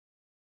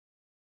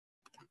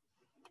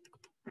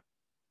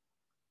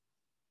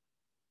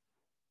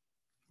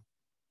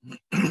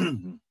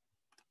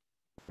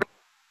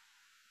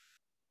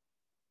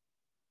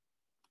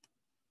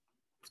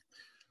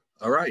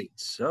All right,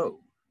 so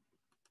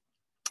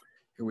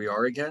here we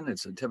are again.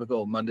 It's a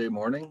typical Monday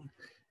morning.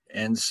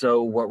 And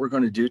so what we're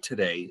going to do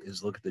today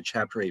is look at the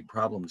Chapter 8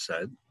 problem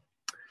set.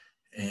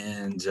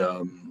 And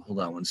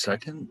hold on one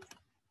second.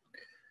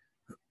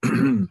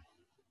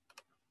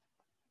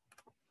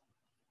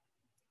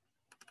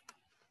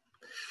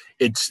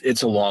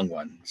 It's a long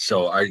one.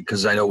 So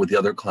because I know with the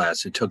other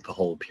class, it took the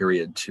whole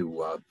period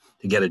to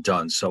get it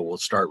done. So we'll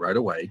start right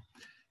away.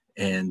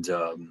 And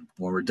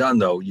when we're done,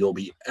 though, you'll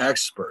be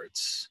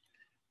experts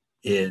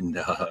in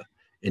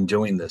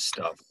doing this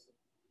stuff.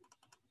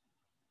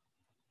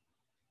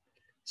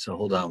 So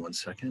hold on one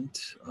second.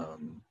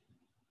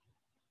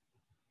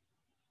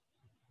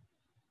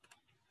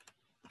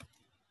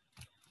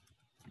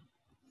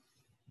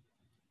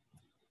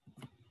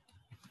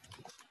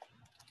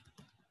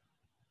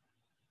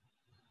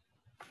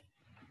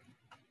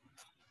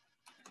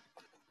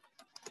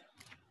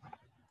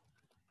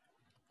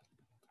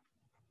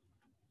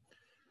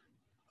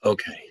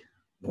 Okay,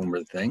 one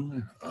more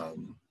thing.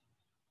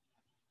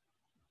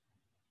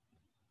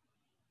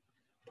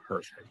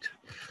 Perfect.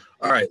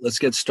 All right, let's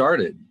get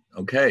started.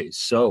 Okay,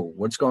 so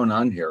what's going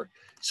on here?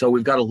 So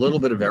we've got a little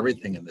bit of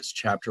everything in this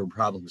chapter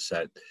problem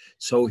set.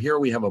 So here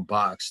we have a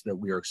box that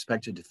we are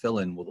expected to fill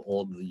in with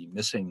all the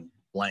missing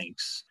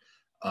blanks.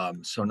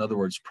 So in other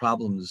words,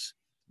 problems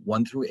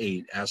 1 through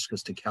 8 ask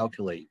us to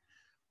calculate,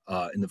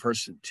 in the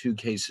first two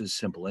cases,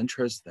 simple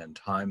interest, then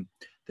time,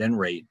 then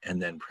rate,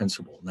 and then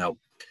principal. Now,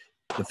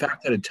 the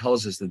fact that it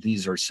tells us that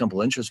these are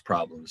simple interest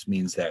problems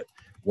means that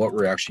what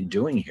we're actually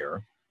doing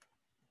here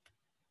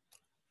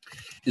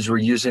is we're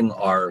using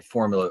our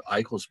formula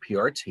I equals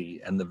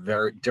PRT and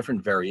the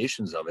different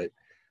variations of it.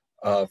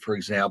 For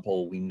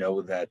example, we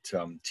know that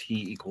T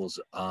equals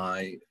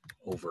I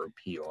over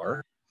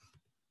PR,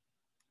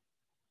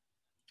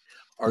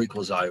 R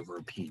equals I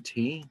over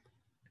PT,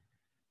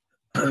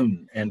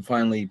 and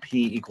finally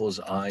P equals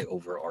I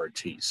over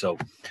RT. So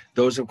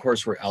those, of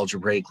course, were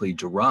algebraically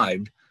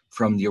derived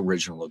from the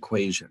original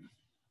equation.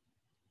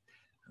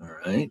 All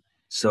right,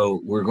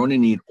 so we're going to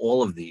need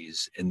all of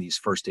these in these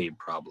first 8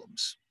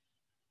 problems.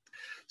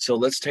 So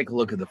let's take a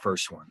look at the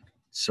first one.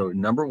 So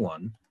number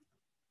 1,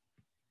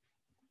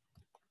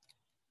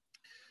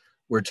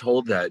 we're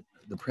told that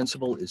the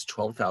principal is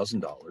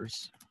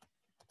 $12,000.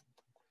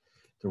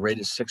 The rate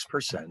is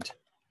 6%.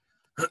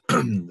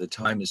 The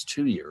time is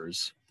 2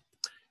 years.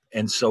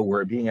 And so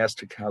we're being asked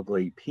to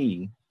calculate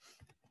P.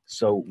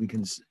 So we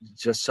can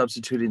just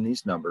substitute in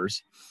these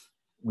numbers.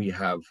 We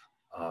have,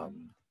 we're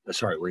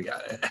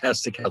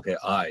asked to calculate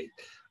I.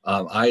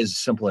 I is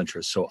simple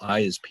interest. So I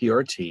is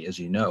PRT, as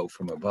you know,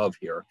 from above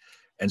here.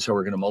 And so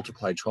we're going to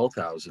multiply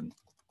 12,000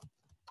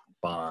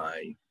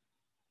 by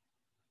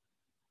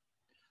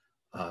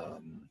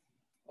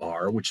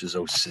R, which is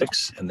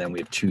 06. And then we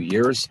have 2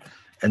 years.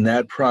 And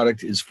that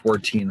product is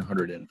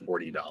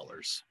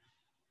 $1,440.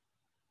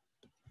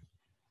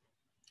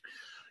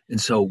 And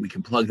so we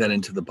can plug that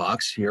into the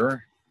box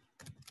here.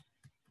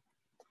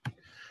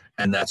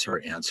 And that's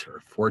our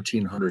answer,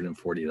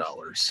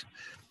 $1,440.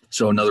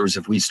 So in other words,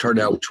 if we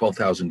started out with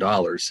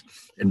 $12,000,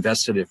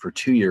 invested it for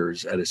 2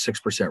 years at a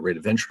 6% rate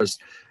of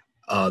interest,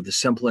 the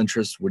simple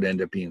interest would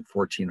end up being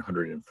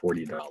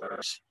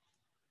 $1,440.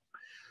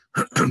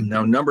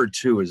 Now, number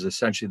 2 is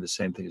essentially the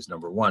same thing as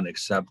number 1,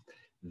 except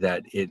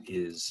that it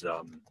is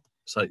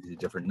slightly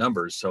different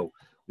numbers. So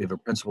we have a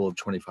principal of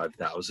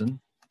 $25,000,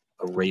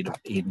 a rate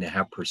of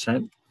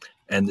 8.5%,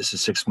 and this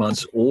is 6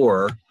 months,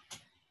 or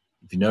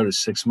if you notice,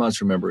 6 months,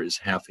 remember, is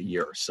half a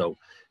year. So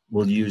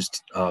we'll use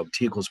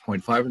T equals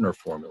 0.5 in our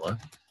formula.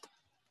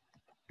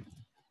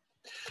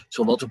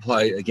 So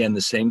multiply, again,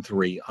 the same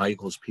 3, I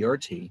equals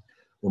PRT.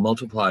 We'll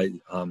multiply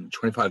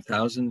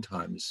 25,000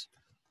 times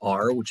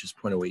R, which is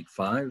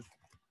 0.085,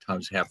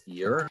 times half the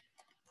year.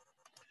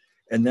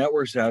 And that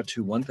works out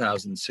to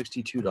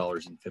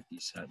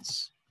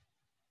 $1,062.50.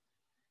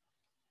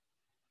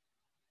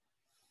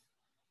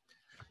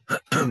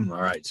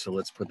 All right, so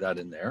let's put that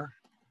in there.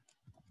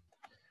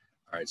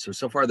 All right,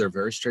 so far they're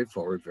very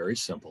straightforward, very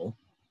simple,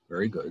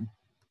 very good.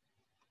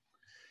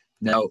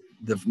 Now,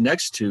 the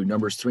next two,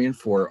 numbers 3 and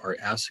 4, are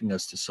asking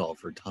us to solve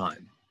for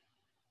time.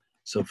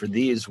 So for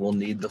these, we'll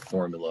need the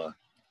formula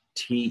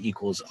T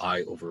equals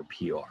I over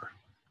PR.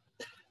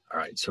 All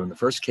right, so in the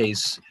first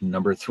case, in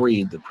number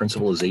 3, the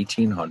principal is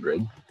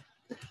 $1,800.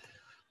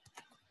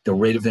 The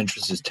rate of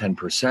interest is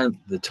 10%.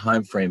 The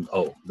time frame,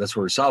 that's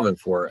what we're solving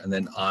for, and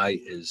then I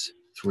is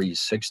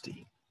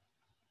 360.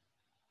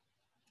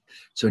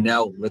 So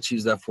now let's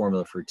use that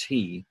formula for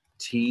T.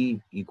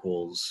 T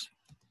equals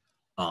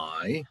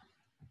I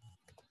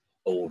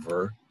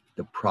over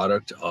the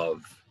product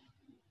of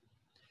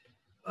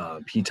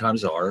P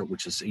times R,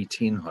 which is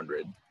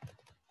 1,800,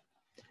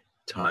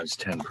 times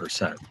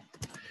 10%.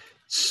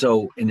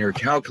 So in your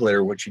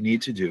calculator, what you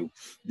need to do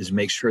is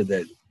make sure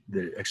that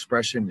the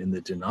expression in the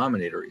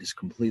denominator is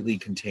completely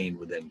contained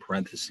within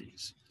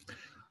parentheses.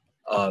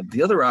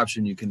 The other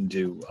option you can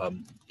do,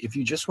 if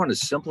you just want to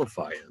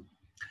simplify it,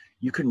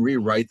 you can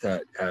rewrite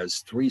that as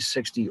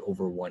 360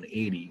 over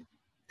 180,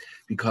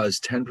 because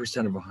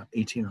 10% of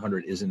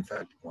 1,800 is in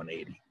fact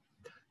 180.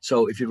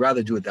 So if you'd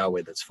rather do it that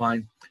way, that's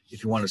fine.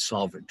 If you want to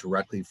solve it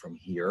directly from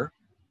here,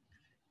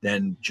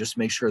 then just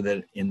make sure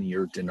that in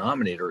your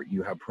denominator,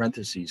 you have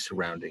parentheses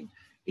surrounding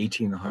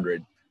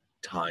 1,800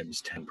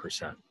 times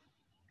 10%.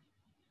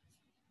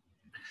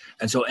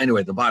 And so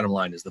anyway, the bottom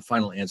line is the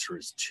final answer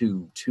is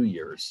 2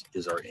 years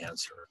is our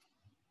answer.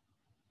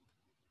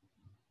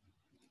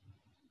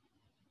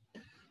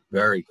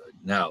 Very good.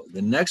 Now,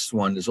 the next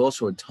one is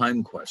also a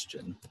time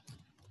question.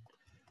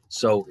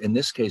 So in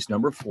this case,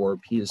 number 4,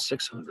 P is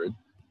 600.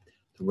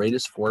 The rate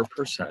is 4.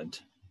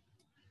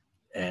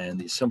 And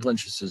the simple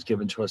interest is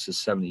given to us as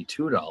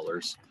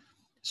 $72.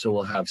 So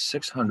we'll have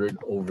 600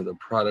 over the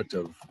product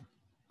of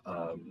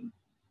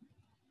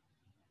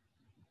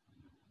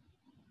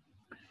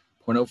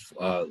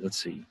let's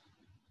see.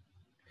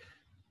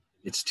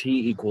 It's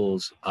T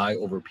equals I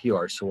over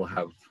PR. So we'll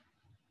have,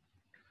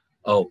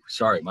 oh,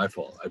 sorry, my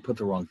fault. I put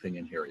the wrong thing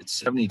in here. It's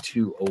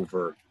 72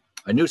 over,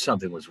 I knew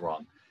something was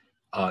wrong.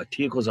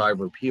 T equals I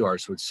over PR.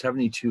 So it's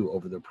 72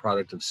 over the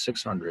product of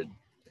 600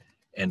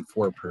 and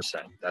 4%.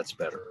 That's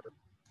better.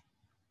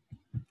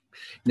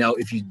 Now,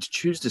 if you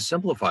choose to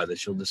simplify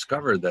this, you'll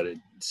discover that it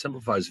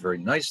simplifies very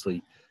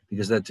nicely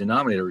because that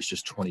denominator is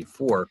just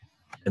 24,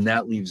 and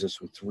that leaves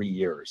us with 3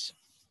 years.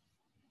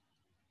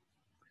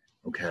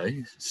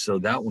 Okay, so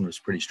that one was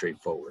pretty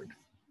straightforward.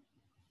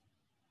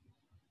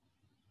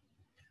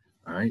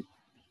 All right.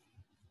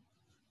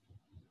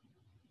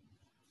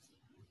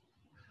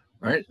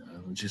 All right,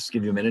 I'll just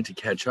give you a minute to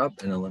catch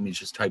up, and then let me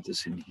just type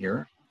this in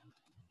here.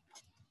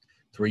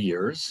 3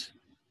 years.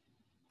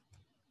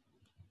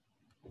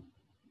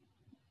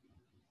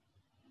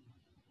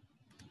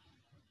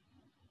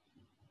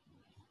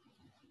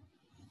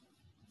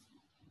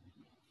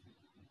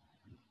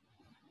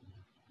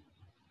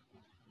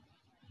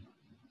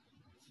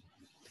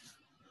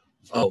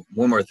 Oh,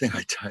 one more thing.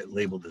 I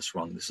labeled this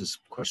wrong. This is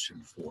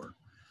question 4.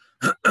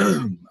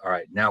 All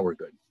right, now we're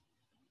good.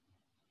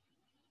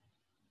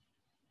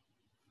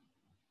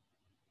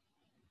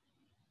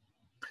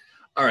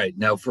 All right,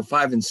 now for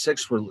 5 and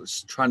 6, we're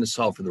trying to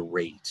solve for the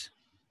rate.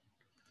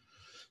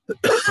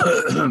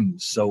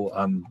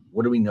 So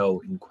what do we know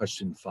in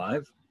question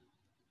 5?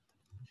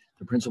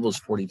 The principal is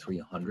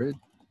 4,300.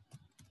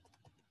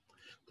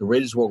 The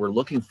rate is what we're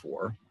looking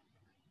for,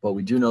 but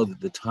we do know that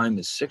the time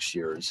is 6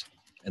 years,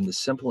 and the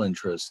simple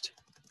interest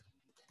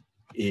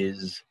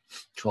is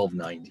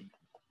 1290.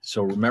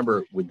 So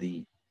remember, with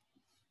the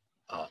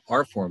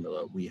our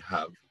formula, we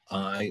have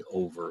I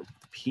over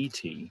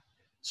PT,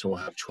 so we'll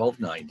have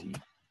 1290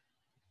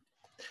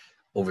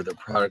 over the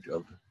product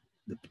of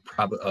the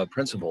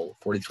principal,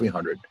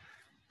 4,300,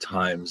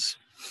 times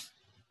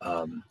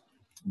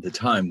the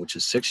time, which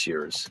is 6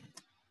 years.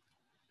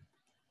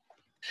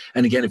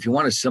 And again, if you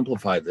want to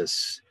simplify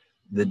this,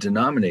 the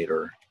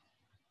denominator,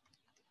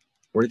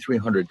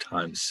 4,300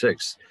 times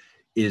 6,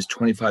 is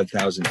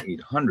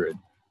 25,800.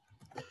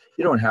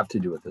 You don't have to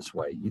do it this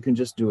way. You can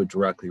just do it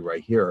directly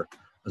right here,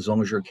 as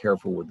long as you're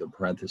careful with the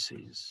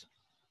parentheses.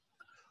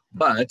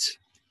 But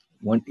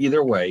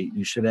either way,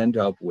 you should end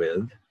up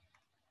with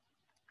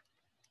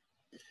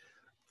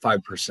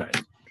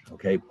 5%,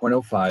 okay?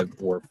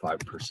 0.05 or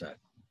 5%.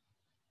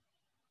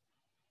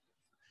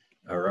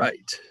 All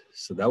right,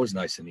 so that was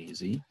nice and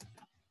easy.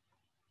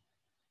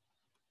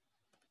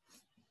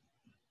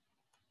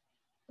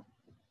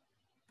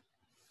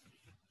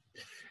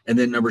 And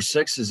then number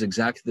 6 is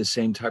exactly the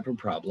same type of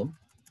problem.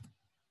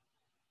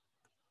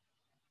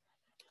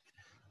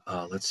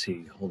 Let's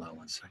see, hold on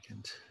one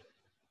second.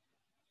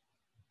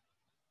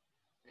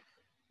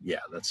 Yeah,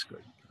 that's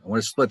good. I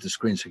want to split the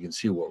screen so you can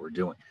see what we're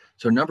doing.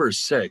 So number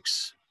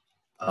 6,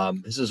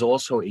 this is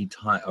also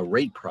a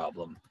rate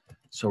problem.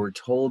 So we're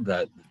told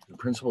that the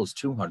principal is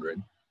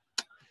 200,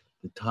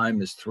 the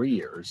time is 3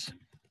 years,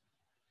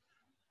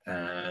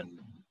 and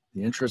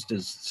the interest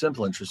is,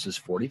 simple interest is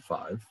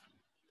 45.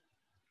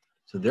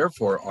 So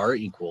therefore, R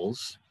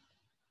equals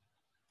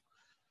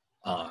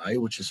I,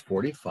 which is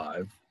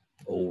 45,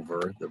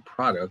 over the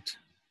product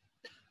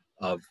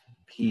of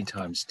P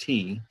times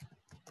T,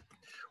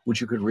 which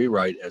you could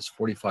rewrite as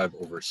 45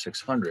 over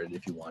 600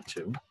 if you want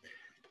to.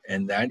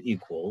 And that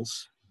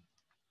equals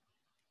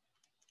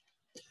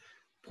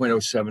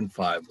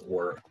 0.075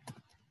 or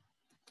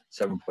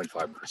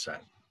 7.5%.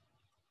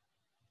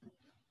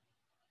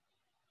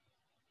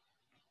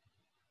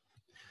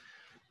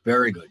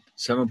 Very good,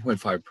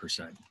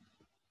 7.5%.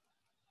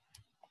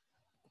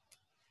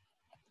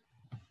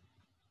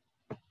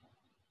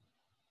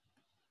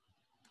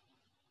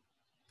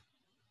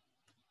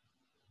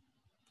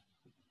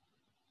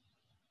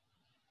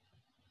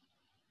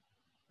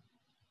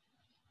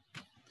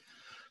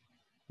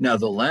 Now,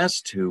 the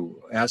last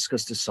two ask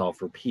us to solve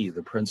for P,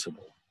 the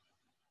principal.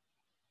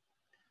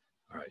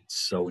 All right,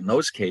 so in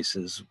those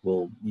cases,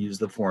 we'll use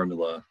the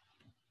formula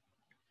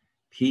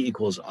P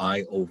equals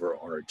I over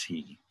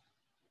RT.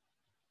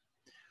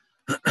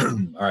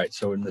 All right,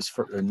 so in this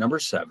number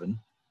 7,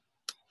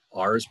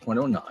 R is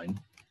 0.09,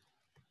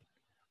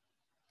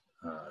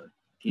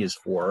 P is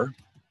 4,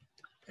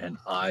 and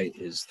I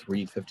is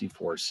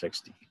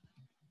 354.60.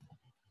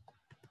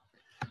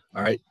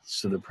 All right,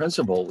 so the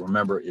principal,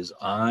 remember, is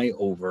I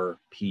over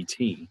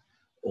PT,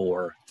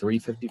 or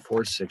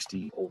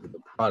 354.60 over the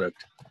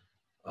product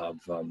of,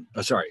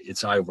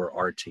 it's I over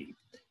RT.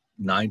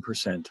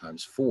 9%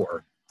 times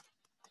 4,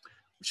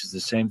 which is the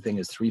same thing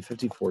as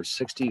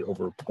 354.60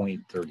 over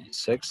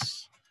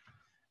 0.36.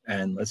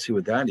 And let's see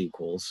what that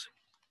equals.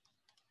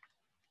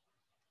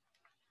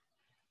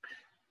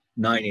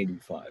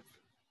 985.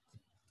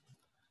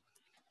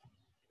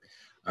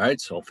 All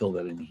right, so I'll fill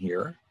that in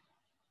here.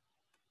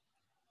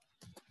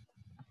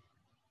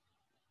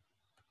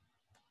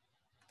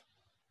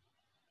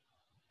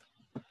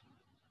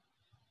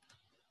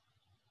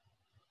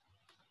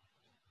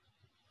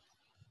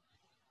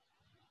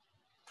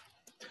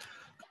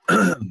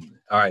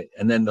 All right,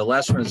 and then the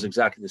last one is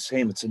exactly the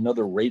same. It's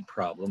another rate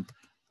problem.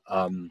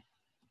 It's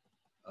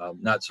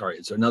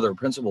another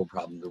principal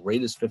problem. The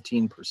rate is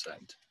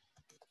 15%.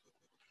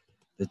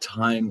 The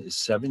time is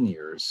 7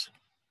 years.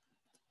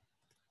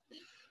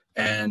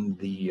 And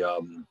the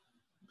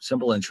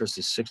simple interest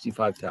is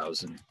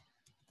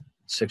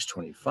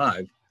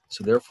 $65,625.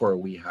 So therefore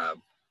we have,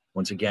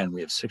 once again,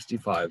 we have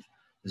 65.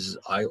 This is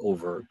I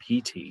over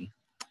PT.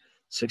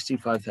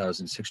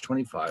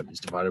 65,625 is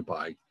divided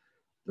by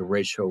the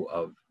ratio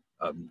of,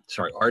 RT,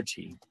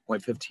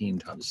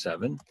 0.15 times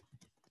 7,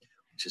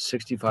 which is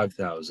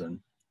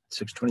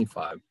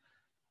 65,625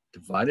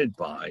 divided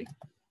by,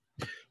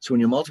 so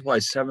when you multiply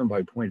 7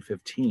 by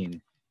 0.15,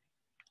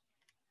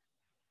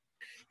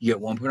 you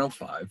get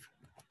 1.05.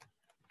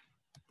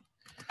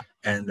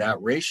 And that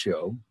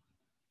ratio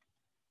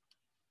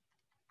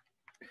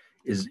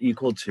is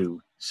equal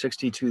to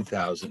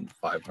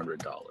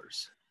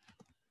 $62,500,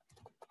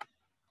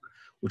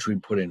 which we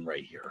put in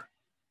right here.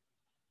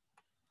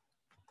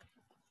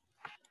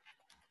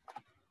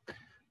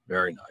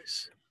 Very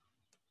nice.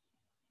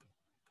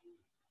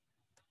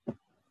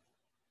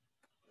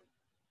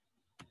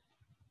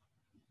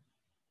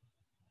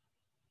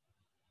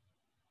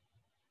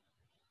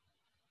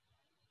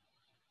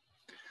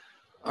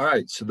 All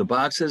right, so the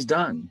box is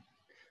done.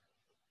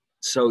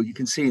 So you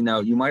can see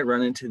now you might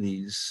run into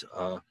these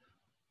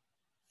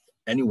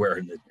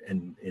anywhere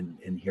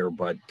in here,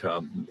 but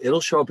it'll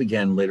show up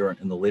again later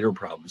in the later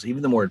problems.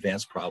 Even the more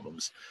advanced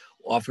problems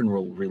often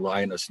will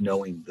rely on us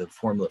knowing the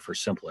formula for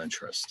simple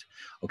interest.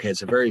 Okay,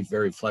 it's a very,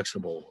 very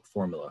flexible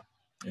formula.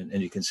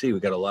 And you can see we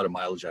got a lot of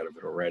mileage out of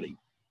it already.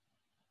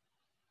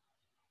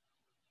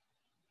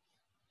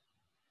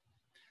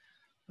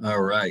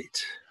 All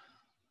right.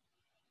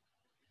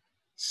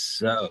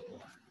 So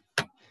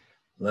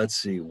let's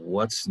see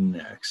what's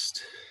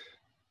next.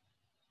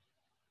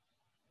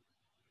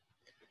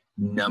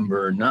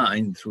 Number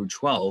 9 through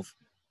 12,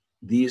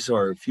 these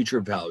are future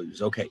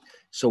values. Okay,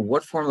 so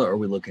what formula are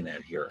we looking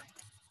at here?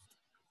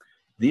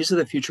 These are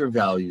the future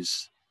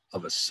values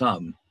of a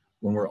sum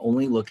when we're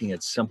only looking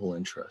at simple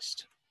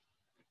interest.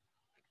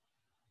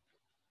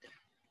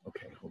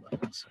 Okay, hold on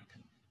 1 second.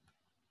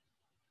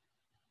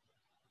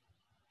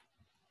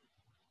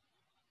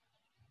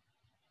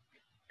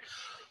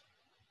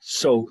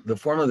 So the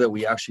formula that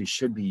we actually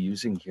should be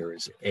using here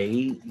is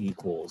A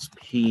equals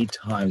P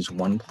times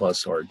 1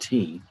 plus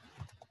RT.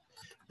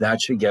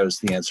 That should get us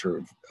the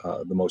answer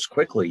the most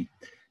quickly.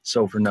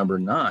 So for number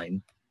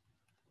 9,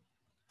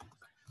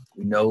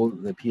 we know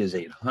that P is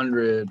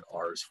 800,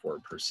 R is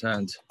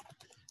 4%,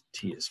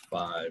 T is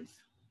 5.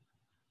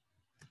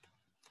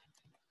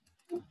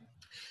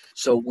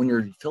 So when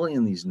you're filling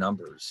in these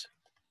numbers,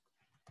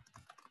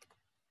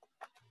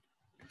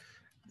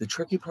 the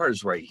tricky part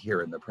is right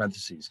here in the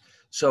parentheses.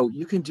 So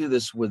you can do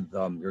this with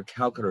your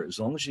calculator as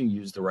long as you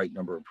use the right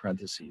number of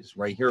parentheses.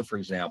 Right here, for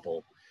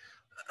example,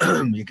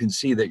 you can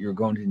see that you're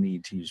going to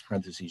need to use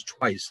parentheses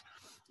twice.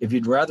 If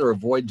you'd rather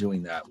avoid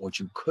doing that, what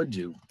you could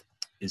do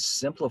is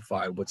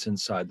simplify what's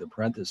inside the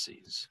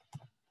parentheses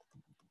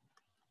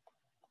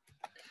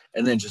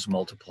and then just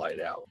multiply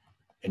it out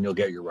and you'll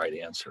get your right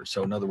answer.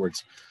 So in other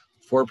words,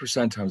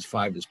 4% times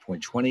 5 is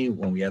 0.20.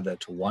 When we add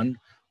that to 1,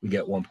 we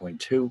get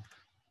 1.2.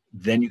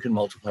 Then you can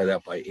multiply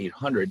that by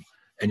 800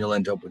 and you'll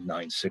end up with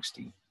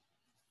 960.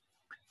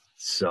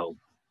 So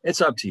it's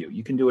up to you.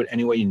 You can do it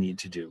any way you need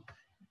to do.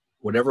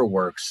 Whatever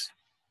works,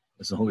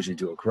 as long as you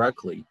do it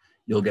correctly,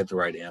 you'll get the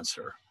right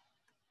answer.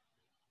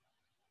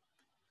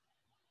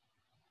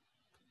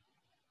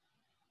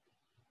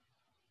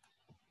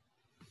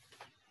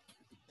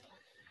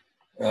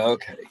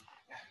 Okay.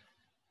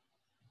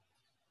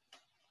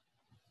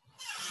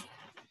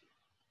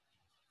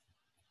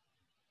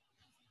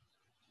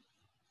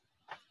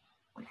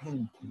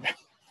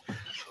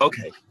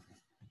 Okay.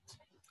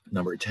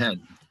 Number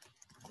 10.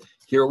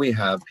 Here we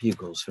have P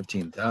equals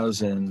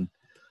 15,000,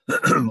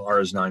 R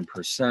is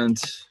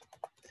 9%,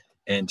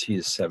 and T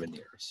is 7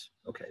 years.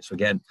 Okay, so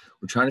again,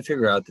 we're trying to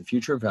figure out the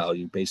future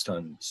value based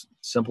on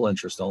simple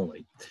interest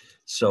only.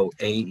 So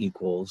A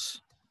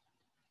equals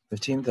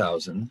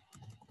 15,000.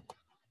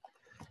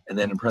 And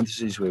then in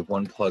parentheses, we have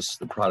 1 plus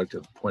the product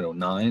of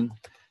 0.09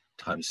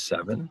 times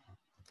 7.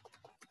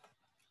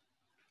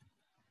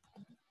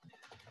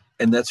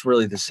 And that's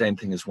really the same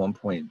thing as 1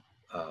 plus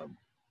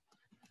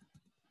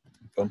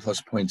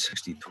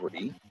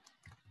 0.63.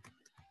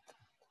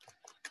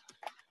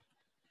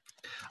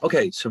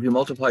 Okay, so if you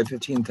multiply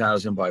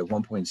 15,000 by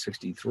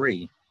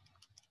 1.63,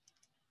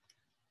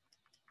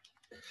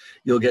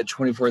 you'll get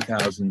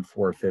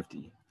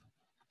 24,450.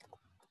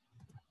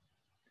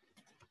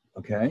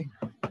 Okay.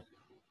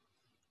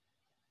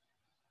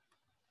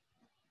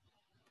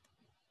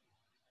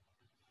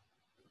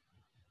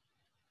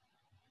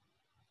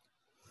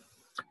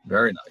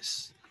 Very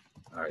nice.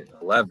 All right,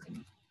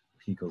 11.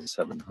 P equals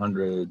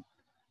 700.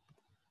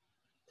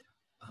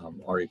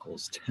 R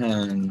equals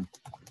 10.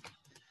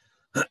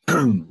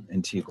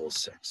 And T equals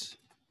 6.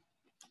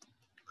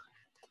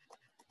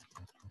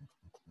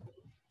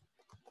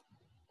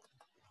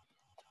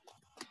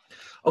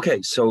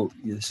 Okay, so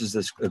this is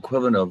this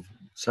equivalent of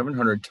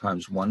 700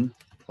 times 1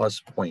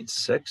 plus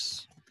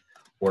 0.6,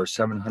 or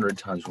 700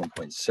 times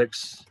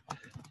 1.6,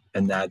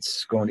 and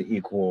that's going to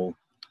equal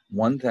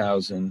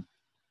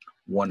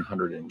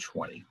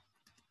 1,120.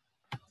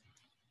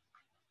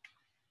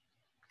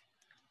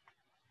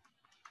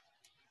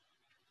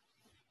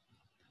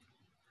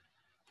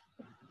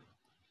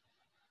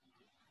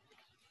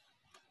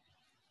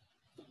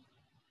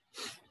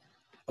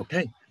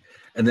 Okay,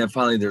 and then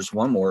finally there's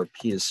one more.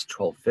 P is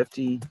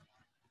 1250.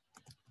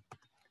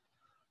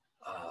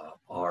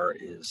 R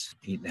is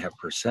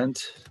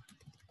 8.5%.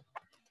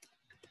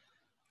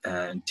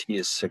 And T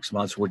is 6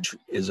 months, which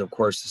is of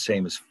course the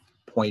same as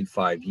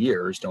 0.5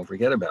 years. Don't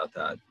forget about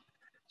that.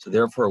 So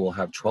therefore we'll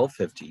have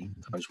 1250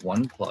 times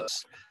 1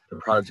 plus the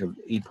product of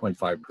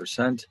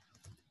 8.5%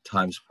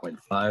 times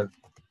 0.5,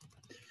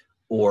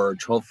 or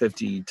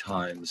 1250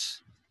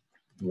 times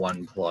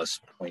 1 plus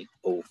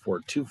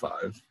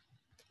 0.0425,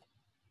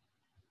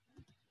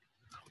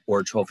 or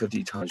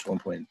 1250 times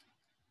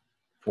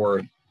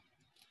 1.4,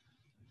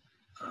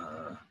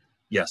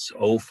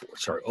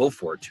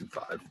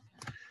 0425,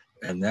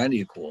 and that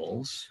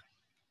equals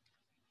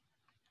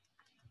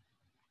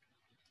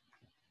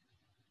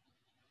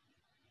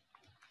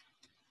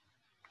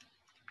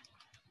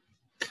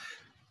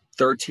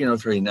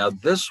 1303. Now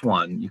this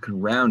one, you can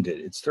round it.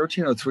 It's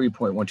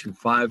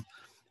 1303.125,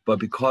 but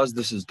because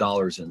this is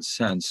dollars and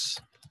cents,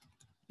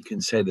 you can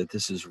say that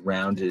this is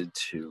rounded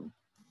to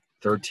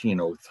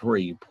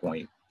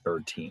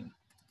 1303.13.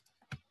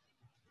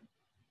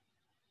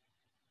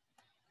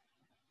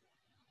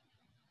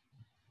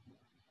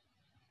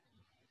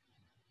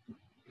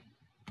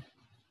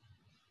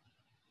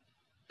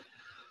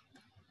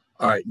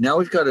 All right, now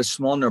we've got a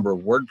small number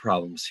of word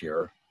problems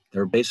here.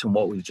 They're based on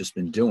what we've just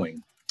been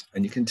doing.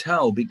 And you can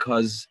tell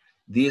because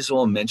these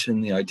all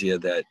mention the idea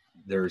that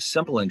there's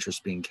simple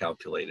interest being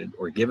calculated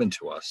or given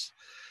to us.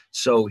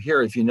 So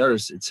here, if you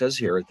notice, it says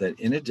here that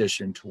in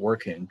addition to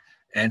working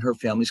and her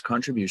family's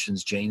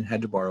contributions, Jane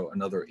had to borrow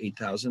another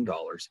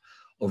 $8,000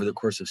 over the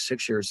course of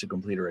 6 years to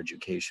complete her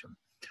education.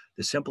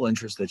 The simple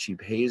interest that she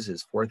pays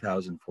is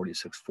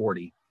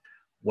 $4,046.40.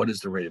 What is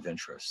the rate of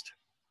interest?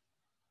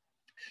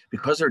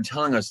 Because they're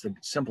telling us the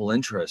simple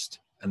interest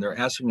and they're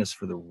asking us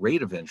for the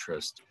rate of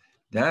interest,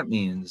 that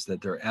means that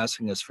they're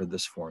asking us for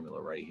this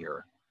formula right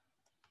here.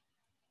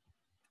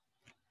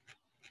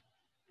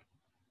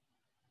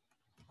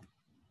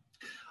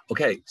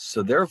 Okay,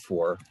 so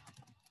therefore,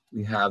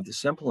 we have the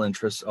simple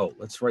interest. Oh,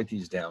 let's write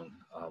these down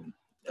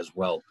as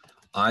well.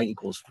 I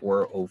equals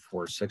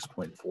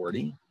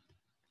 4046.40.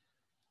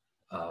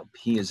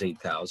 P is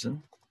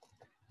 8,000,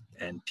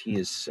 and T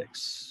is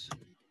 6.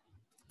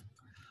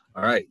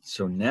 All right,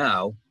 so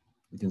now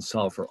we can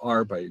solve for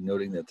R by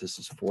noting that this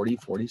is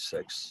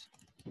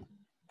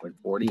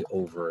 4046.40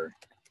 over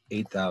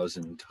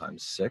 8,000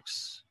 times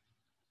 6,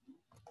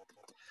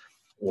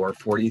 or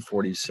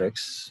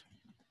 4046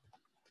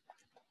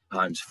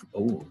 times,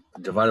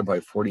 divided by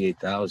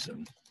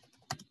 48,000.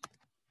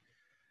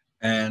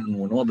 And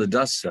when all the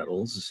dust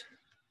settles,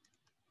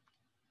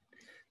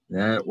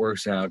 that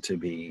works out to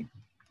be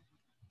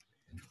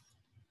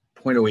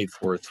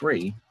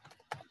 0.0843,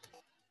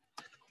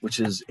 which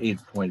is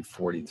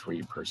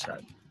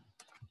 8.43%.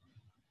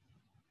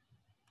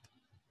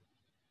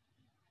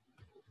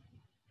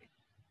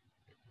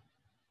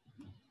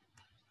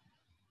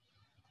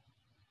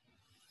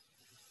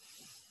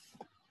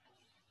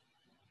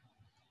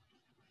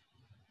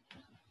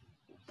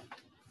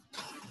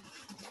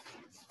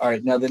 All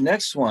right, now the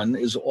next one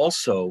is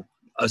also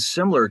a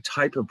similar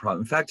type of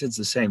problem. In fact, it's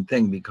the same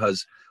thing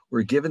because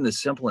we're given the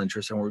simple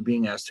interest and we're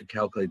being asked to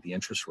calculate the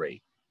interest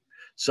rate.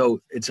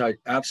 So it's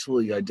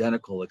absolutely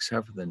identical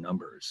except for the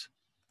numbers.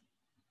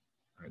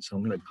 All right, so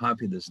I'm going to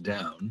copy this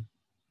down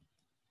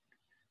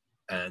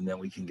and then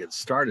we can get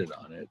started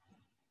on it.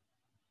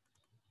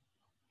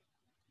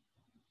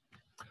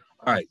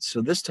 All right,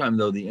 so this time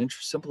though, the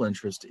simple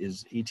interest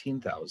is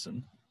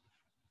 18,000.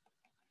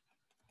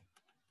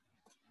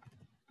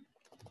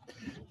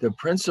 The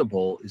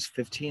principal is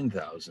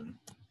 15,000,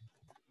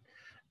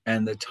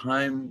 and the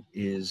time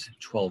is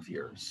 12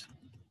 years.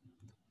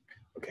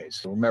 Okay,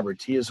 so remember,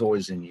 T is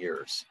always in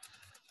years.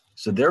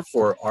 So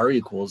therefore, R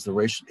equals the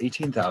ratio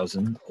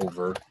 18,000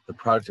 over the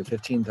product of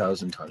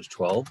 15,000 times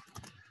 12,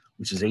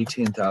 which is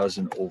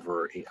 18,000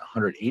 over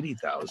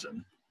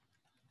 180,000,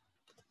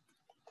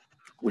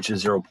 which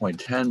is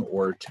 0.10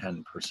 or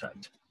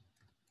 10%.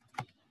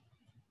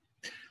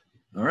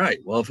 All right,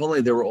 well, if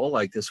only they were all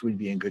like this, we'd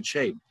be in good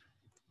shape.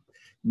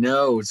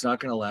 No, it's not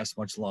going to last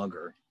much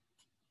longer.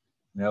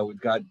 No, we've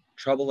got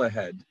trouble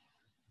ahead.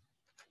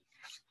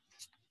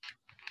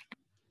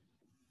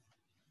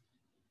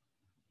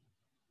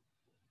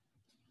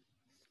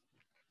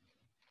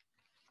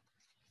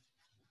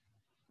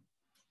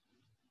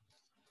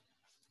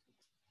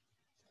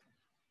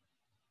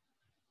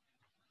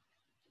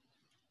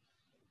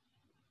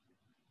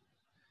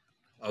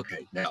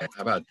 Okay, now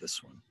how about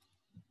this one?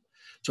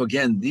 So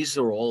again, these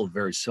are all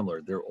very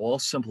similar. They're all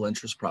simple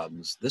interest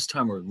problems. This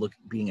time we're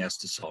being asked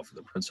to solve for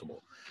the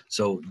principal.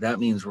 So that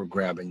means we're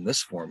grabbing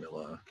this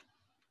formula,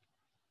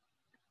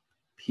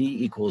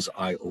 P equals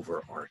I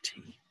over RT.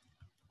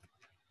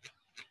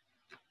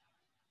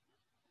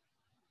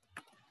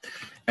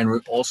 And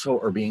we also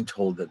are being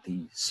told that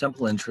the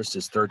simple interest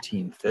is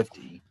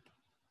 1350.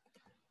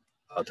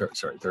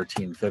 Sorry,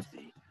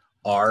 1350.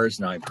 R is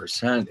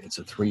 9%. It's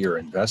a 3-year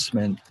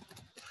investment.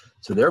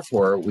 So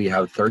therefore, we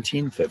have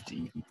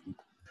 1350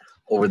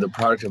 over the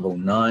product of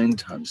 09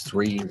 times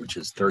 3, which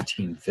is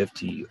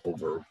 1350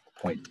 over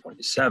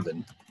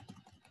 0.27.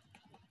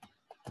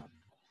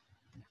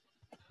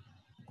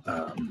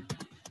 All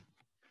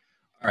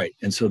right,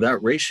 and so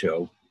that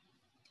ratio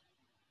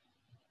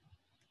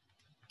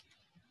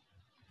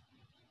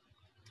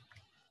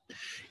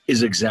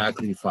is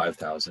exactly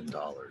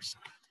 $5,000.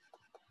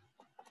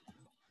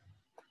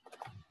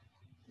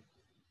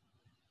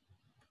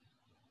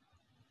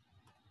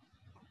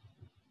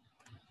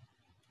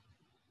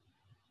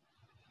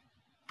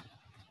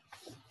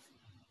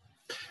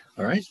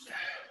 All right.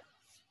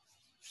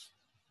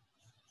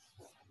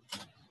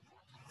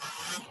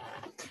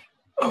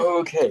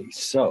 Okay,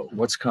 so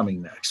what's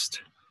coming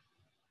next?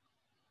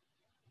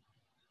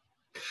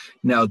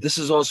 Now, this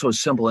is also a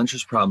simple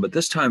interest problem, but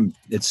this time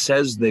it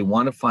says they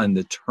want to find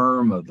the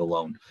term of the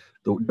loan.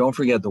 Don't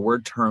forget, the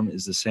word term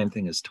is the same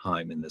thing as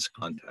time in this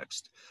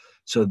context.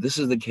 So this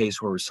is the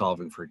case where we're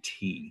solving for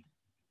T.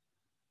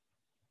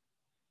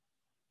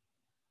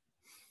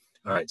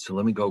 All right, so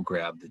let me go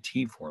grab the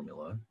T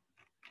formula,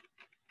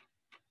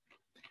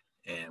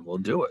 and we'll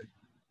do it.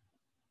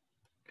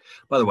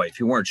 By the way, if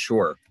you weren't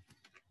sure,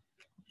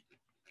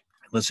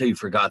 let's say you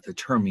forgot the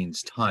term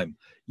means time,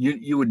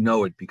 you would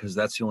know it because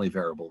that's the only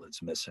variable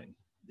that's missing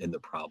in the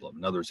problem.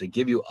 In other words, they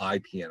give you I,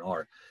 P, and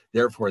R.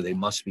 Therefore, they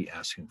must be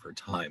asking for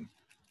time.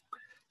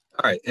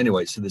 All right,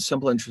 anyway, so the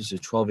simple interest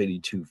is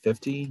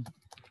 $1,282.50.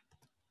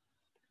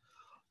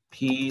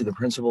 P, the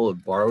principal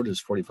borrowed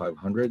is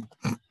 $4,500.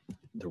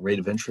 The rate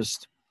of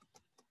interest,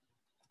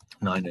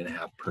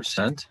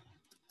 9.5%.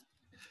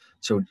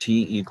 So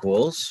T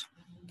equals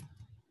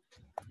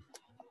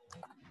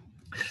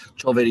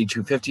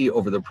 $1,282.50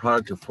 over the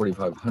product of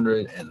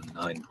 $4,500 and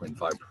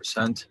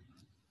 9.5%.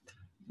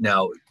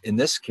 Now, in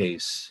this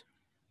case,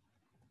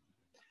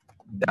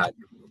 that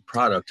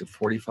product of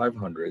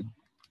 $4,500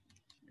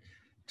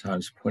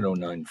 times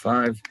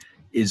 0.095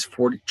 is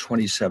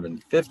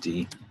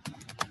 $27.50.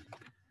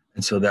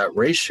 And so that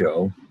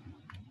ratio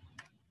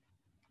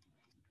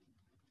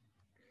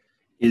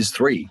is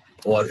 3.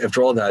 Well,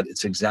 after all that,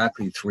 it's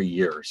exactly 3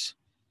 years.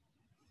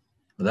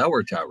 Well, that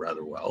worked out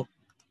rather well.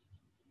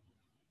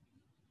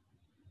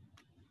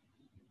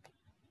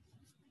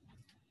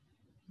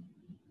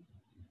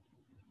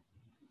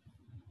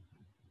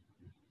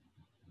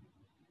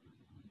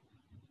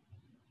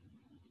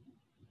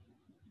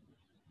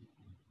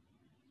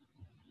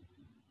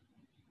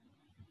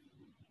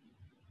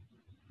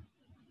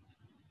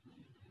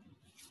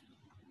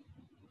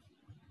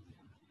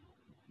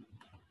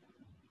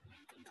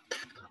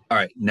 All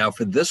right, now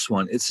for this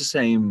one, it's the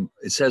same.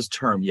 It says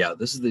term. Yeah,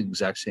 this is the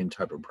exact same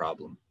type of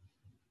problem.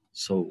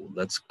 So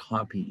let's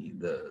copy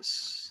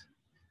this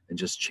and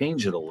just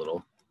change it a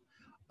little.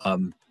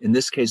 In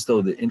this case,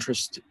 though, the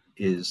interest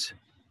is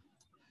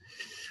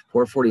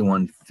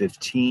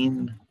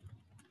 $441.15.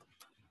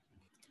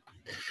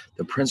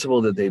 The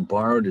principal that they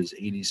borrowed is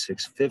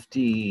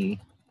 $86.50.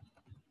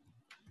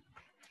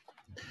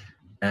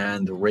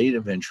 And the rate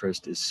of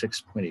interest is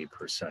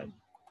 6.8%.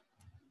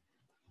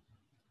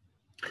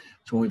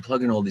 So when we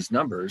plug in all these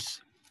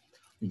numbers,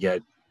 we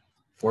get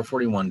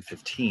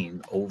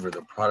 441.15 over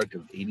the product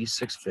of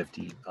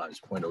 86.50 times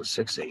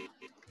 0.068,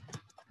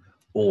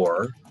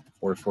 or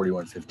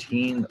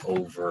 441.15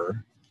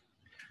 over,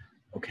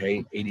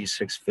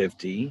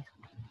 86.50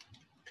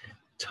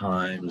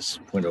 times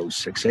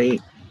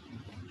 0.068,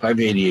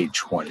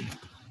 588.20.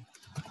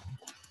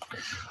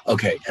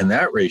 Okay, and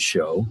that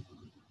ratio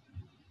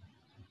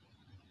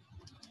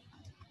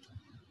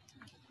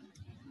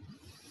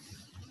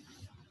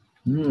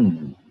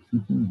Mm-hmm.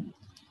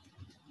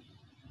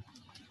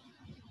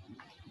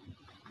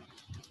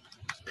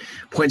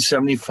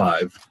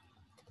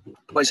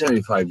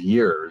 0.75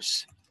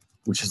 years,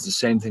 which is the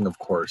same thing, of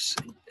course,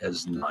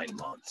 as 9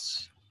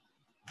 months.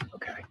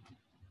 Okay.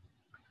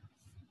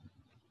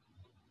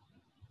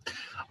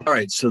 All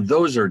right, so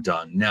those are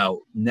done. Now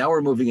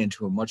we're moving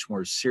into a much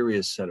more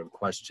serious set of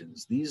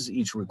questions. These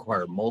each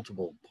require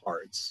multiple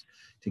parts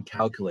to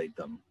calculate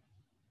them.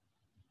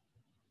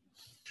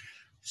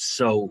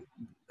 So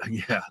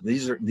yeah,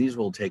 these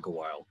will take a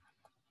while.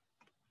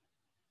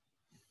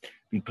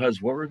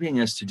 Because what we're being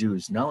asked to do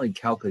is not only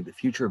calculate the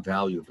future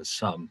value of a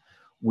sum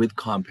with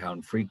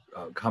compound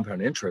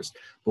interest,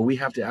 but we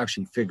have to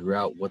actually figure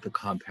out what the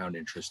compound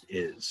interest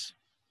is.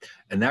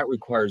 And that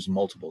requires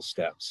multiple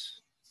steps.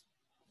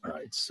 All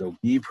right, so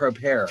be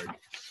prepared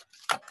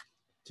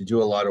to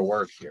do a lot of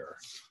work here.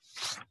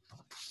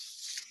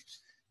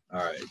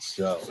 All right,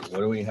 so what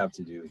do we have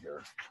to do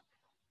here?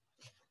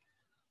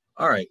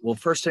 All right, well,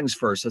 first things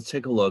first, let's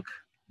take a look.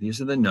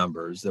 These are the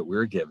numbers that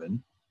we're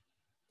given.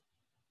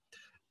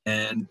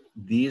 And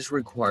these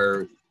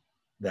require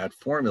that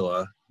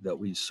formula that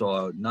we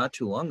saw not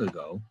too long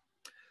ago,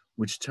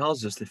 which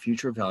tells us the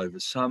future value of a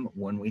sum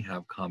when we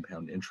have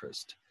compound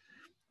interest.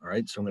 All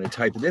right, so I'm going to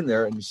type it in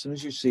there, and as soon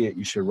as you see it,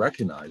 you should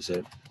recognize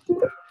it.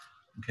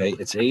 Okay,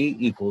 it's A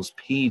equals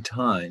P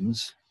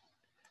times,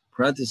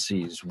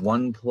 parentheses,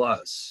 1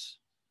 plus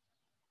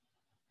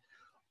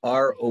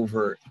R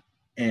over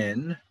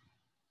N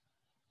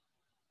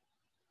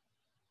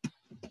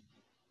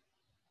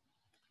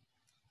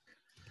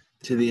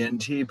to the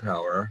NT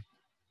power.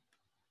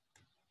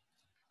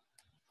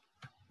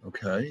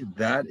 Okay,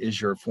 that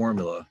is your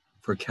formula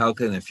for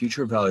calculating the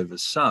future value of a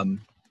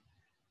sum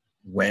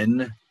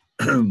when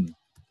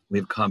we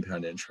have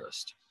compound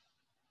interest.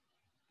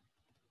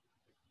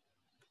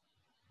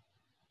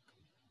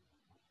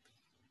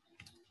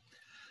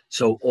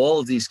 So all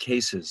of these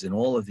cases, in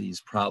all of these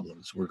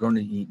problems, we're going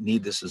to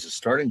need this as a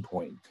starting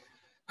point.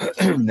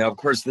 Now, of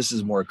course, this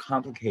is more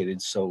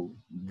complicated, so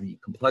the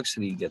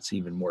complexity gets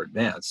even more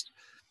advanced.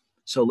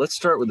 So let's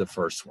start with the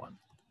first one.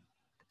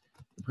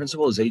 The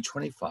principal is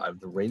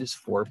 825, the rate is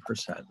 4%,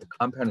 the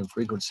compounding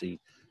frequency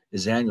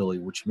is annually,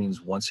 which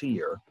means once a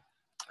year,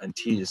 and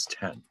T is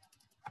 10.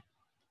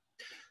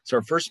 So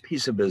our first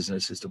piece of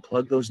business is to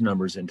plug those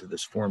numbers into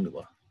this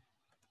formula.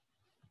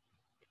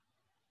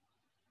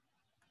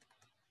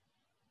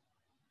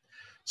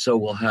 So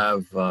we'll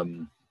have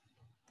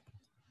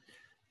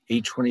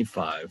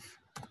 825,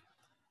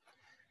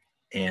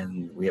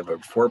 and we have a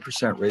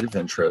 4% rate of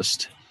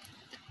interest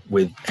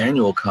with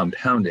annual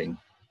compounding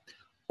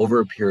over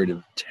a period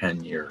of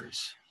 10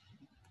 years.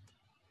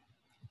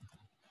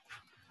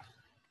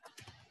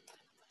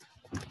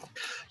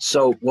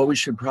 So what we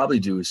should probably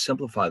do is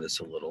simplify this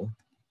a little.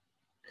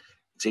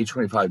 It's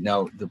 825.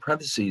 Now, the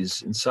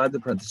parentheses, inside the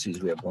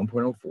parentheses, we have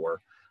 1.04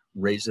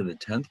 raised to the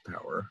 10th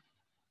power.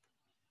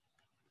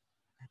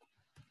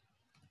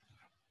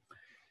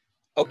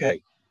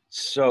 Okay,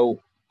 so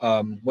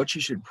what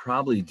you should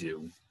probably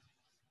do,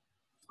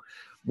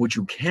 what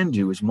you can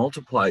do is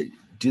multiply,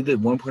 do the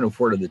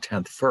 1.04 to the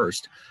 10th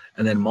first,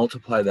 and then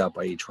multiply that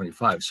by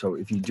 825. So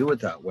if you do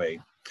it that way,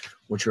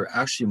 what you're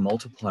actually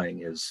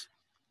multiplying is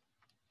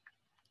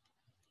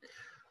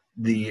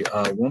the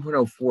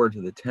 1.04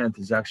 to the 10th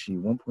is actually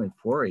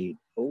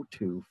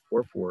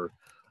 1.480244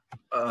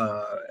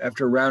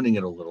 after rounding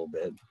it a little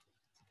bit,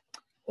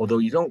 although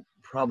you don't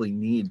probably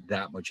need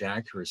that much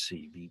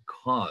accuracy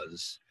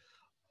because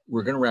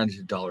we're going to round it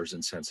to dollars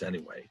and cents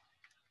anyway.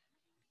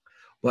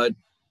 But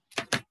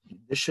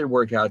this should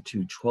work out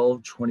to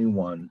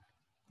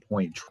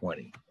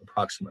 1221.20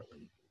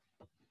 approximately.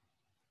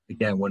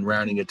 Again, when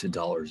rounding it to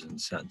dollars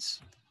and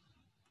cents.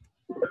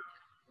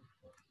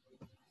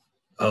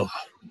 Oh,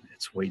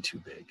 it's way too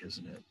big,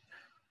 isn't it?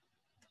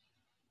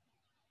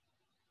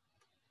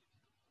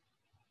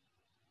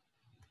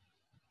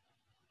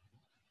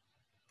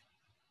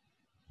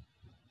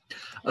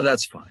 Oh,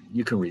 that's fine.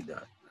 You can read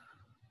that.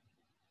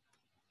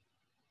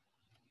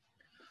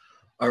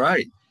 All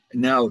right.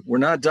 Now, we're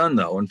not done,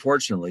 though,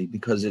 unfortunately,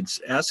 because it's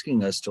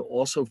asking us to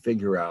also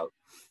figure out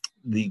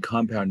the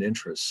compound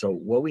interest. So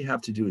what we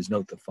have to do is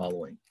note the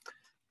following.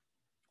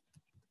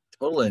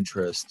 Total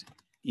interest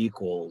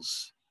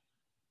equals,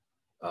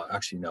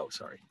 actually, no,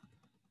 sorry.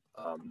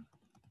 Oh,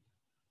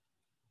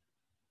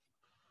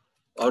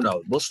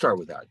 no, we'll start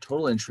with that.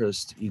 Total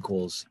interest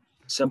equals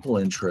simple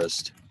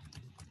interest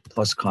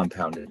plus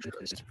compound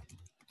interest,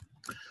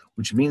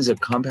 which means that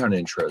compound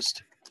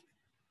interest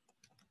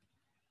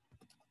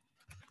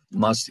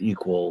must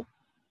equal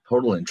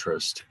total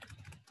interest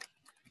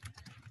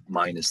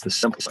minus the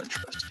simple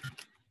interest.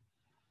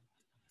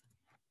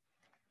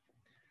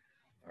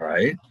 All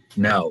right.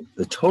 Now,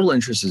 the total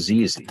interest is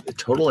easy. The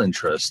total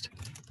interest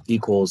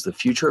equals the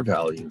future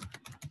value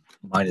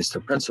minus the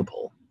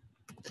principal.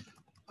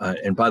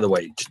 And by the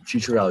way,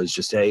 future value is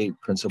just A,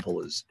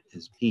 principal is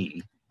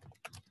P.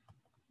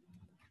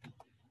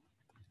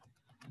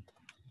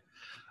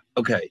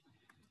 Okay,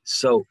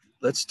 so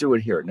let's do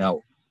it here.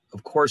 Now,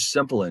 of course,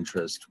 simple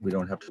interest, we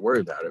don't have to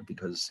worry about it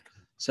because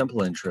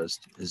simple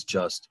interest is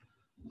just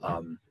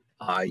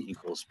I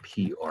equals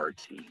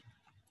PRT.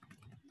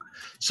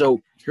 So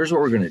here's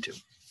what we're going to do.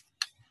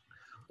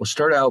 We'll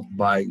start out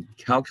by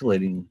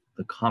calculating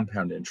the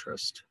compound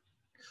interest.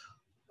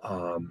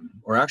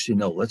 Or actually,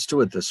 no, let's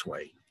do it this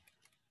way.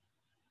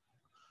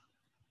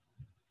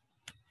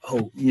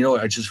 Oh, you know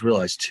what? I just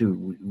realized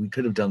too, we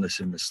could have done this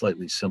in a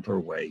slightly simpler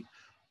way.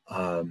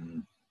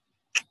 Um,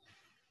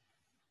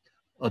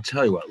 I'll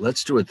tell you what,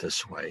 let's do it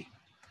this way.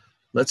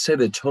 Let's say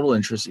that total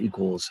interest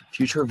equals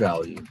future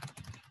value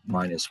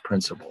minus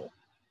principal.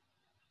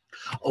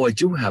 Oh, I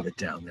do have it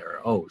down there.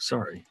 Oh,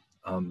 sorry.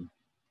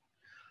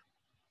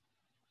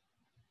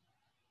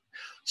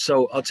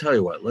 So I'll tell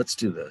you what, let's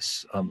do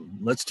this.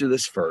 Let's do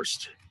this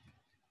first.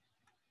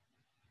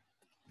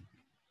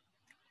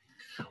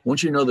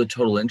 Once you know the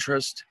total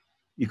interest,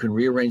 you can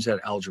rearrange that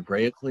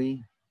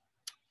algebraically.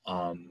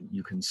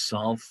 You can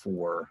solve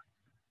for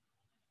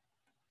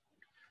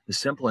the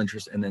simple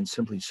interest and then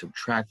simply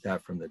subtract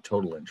that from the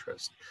total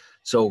interest.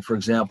 So for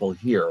example,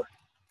 here,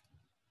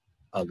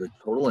 the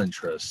total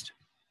interest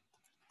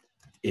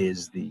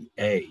is the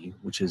A,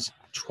 which is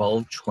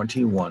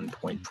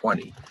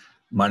 1221.20,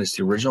 minus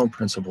the original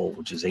principal,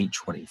 which is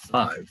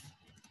 825.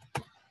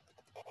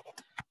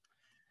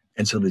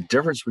 And so the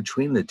difference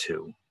between the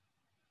two,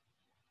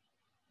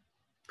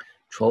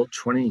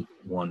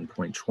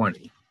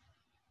 1221.20,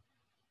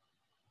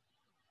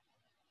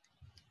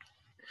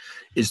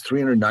 is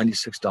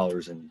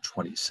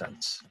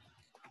 $396.20.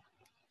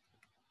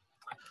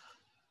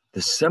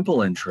 The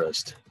simple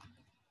interest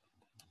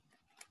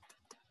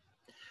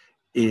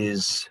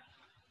is,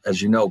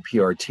 as you know,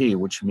 PRT,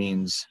 which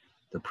means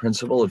the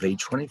principal of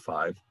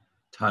 825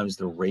 times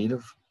the rate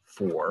of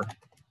 4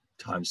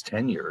 times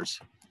 10 years.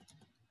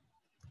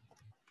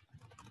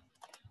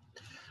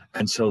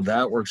 And so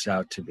that works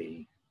out to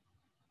be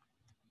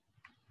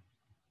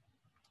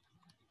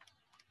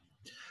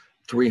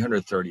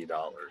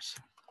 $330.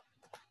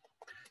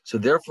 So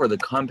therefore, the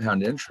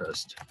compound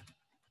interest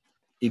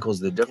equals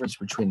the difference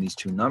between these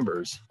two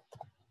numbers,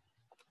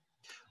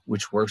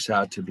 which works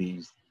out to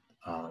be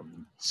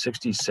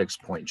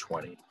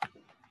 66.20.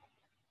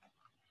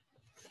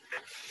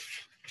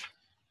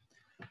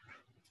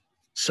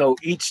 So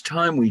each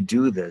time we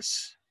do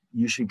this,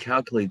 you should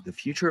calculate the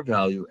future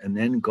value and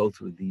then go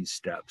through these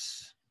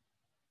steps.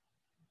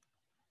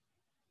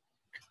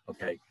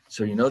 Okay,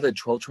 so you know that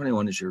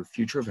 1221 is your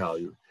future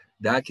value.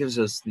 That gives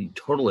us the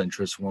total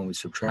interest when we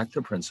subtract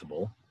the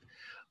principal.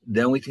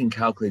 Then we can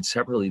calculate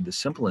separately the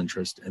simple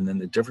interest, and then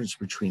the difference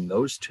between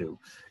those two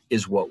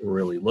is what we're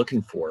really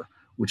looking for,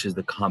 which is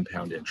the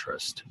compound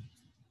interest.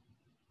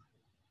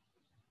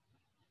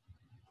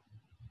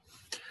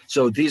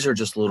 So these are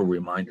just little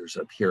reminders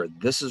up here.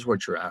 This is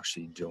what you're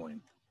actually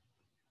doing.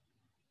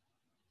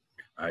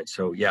 All right,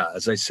 so yeah,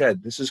 as I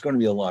said, this is going to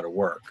be a lot of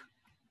work.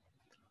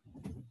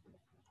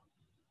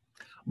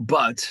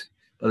 But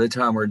by the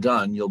time we're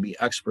done, you'll be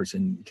experts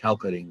in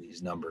calculating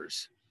these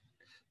numbers.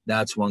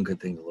 That's one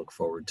good thing to look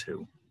forward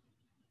to.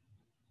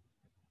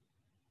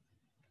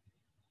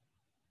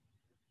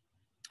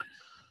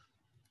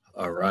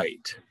 All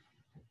right.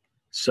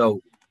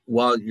 So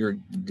while you're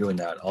doing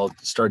that, I'll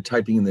start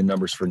typing in the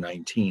numbers for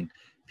 19.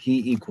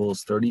 P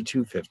equals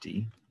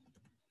 3250.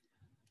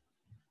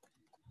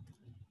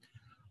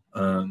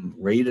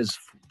 Rate is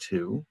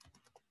 2.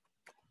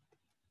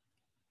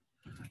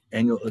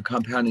 Annual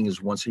compounding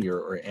is once a year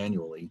or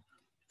annually.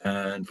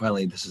 And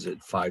finally, this is a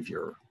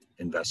 5-year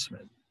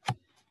investment.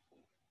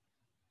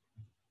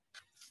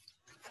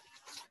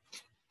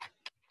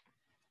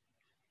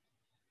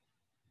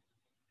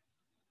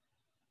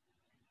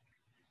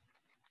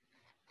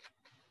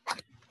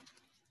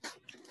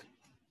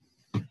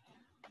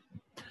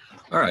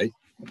 All right.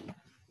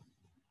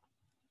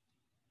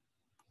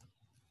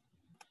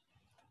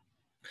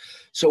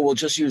 So we'll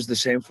just use the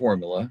same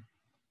formula.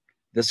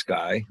 This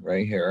guy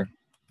right here.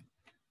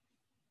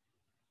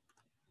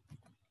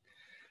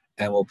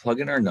 And we'll plug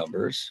in our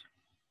numbers.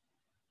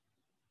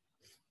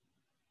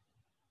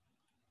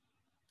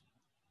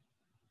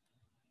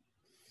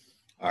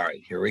 All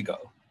right, here we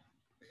go.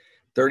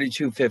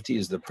 3250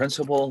 is the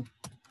principal.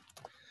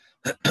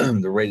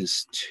 The rate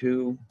is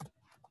 2.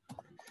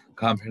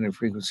 Compounding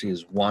frequency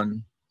is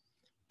 1.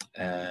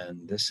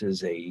 And this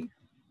is a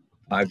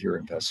 5-year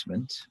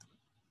investment.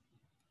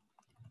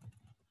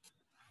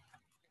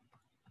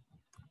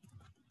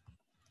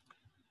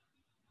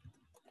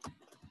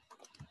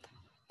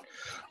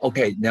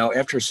 Okay, now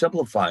after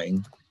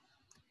simplifying,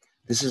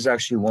 this is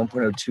actually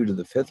 1.02 to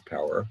the 5th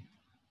power.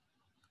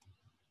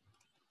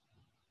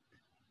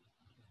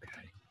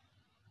 Okay.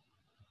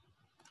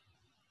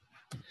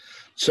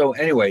 So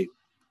anyway,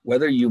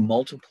 whether you do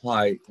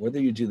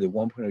the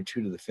 1.02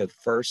 to the 5th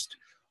first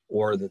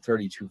or the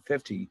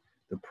 3250,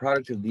 the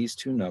product of these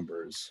two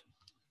numbers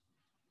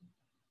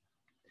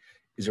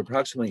is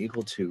approximately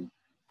equal to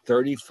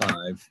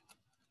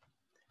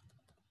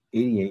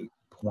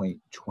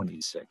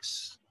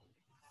 3588.26.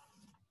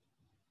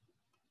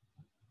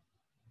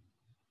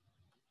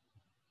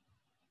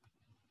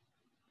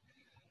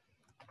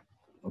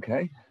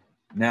 Okay,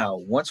 now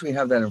once we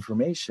have that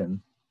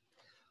information,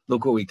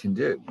 look what we can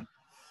do.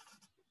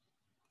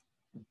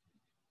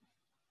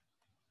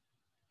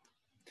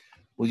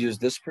 We'll use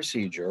this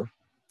procedure.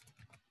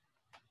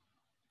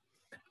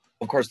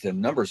 Of course, the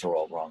numbers are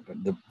all wrong,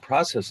 but the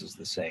process is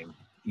the same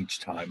each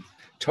time.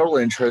 Total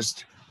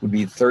interest would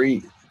be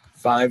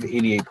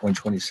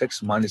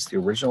 588.26 minus the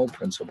original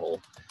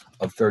principal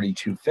of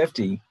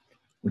 3250,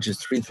 which is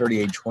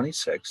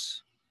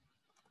 338.26.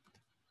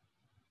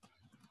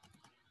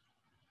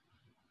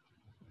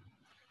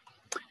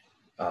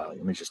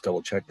 Let me just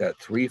double check that.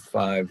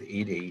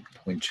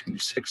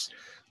 3588.26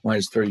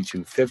 minus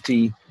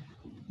 3250.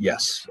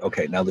 Yes.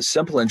 Okay. Now the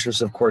simple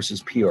interest, of course,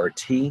 is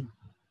PRT,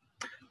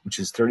 which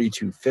is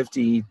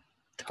 3250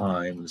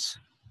 times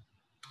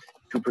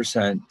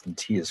 2%, and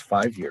T is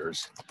 5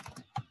 years.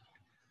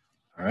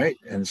 All right.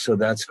 And so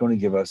that's going to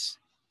give us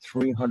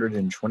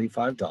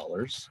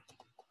 $325.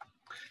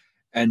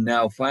 And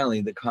now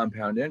finally, the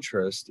compound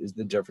interest is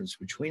the difference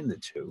between the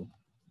two,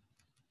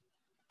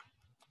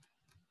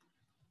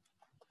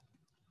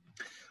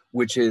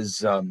 which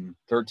is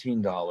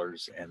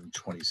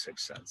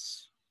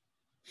 $13.26.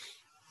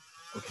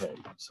 Okay,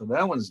 so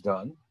that one's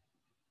done.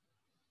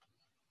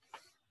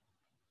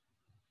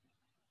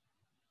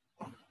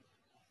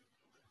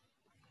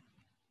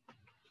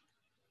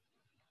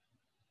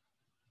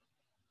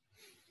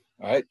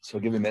 All right, so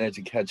give me a minute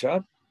to catch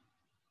up.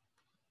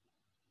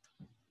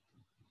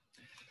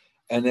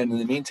 And then in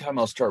the meantime,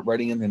 I'll start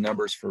writing in the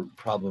numbers for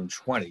problem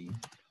 20.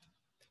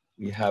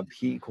 We have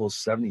P equals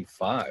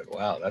 75.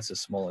 Wow, that's a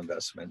small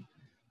investment.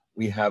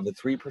 We have a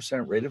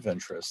 3% rate of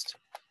interest,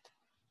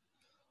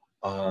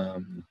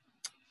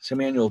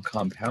 semi-annual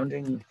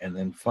compounding, and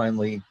then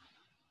finally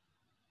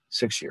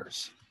 6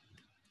 years.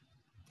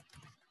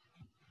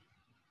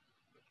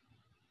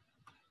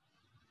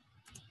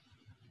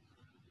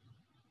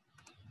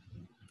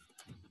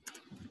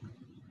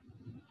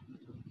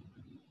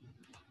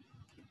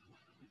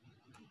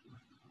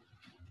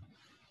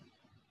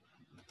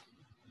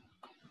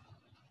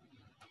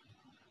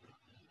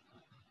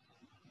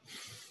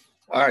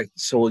 All right,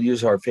 so we'll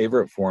use our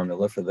favorite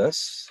formula for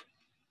this.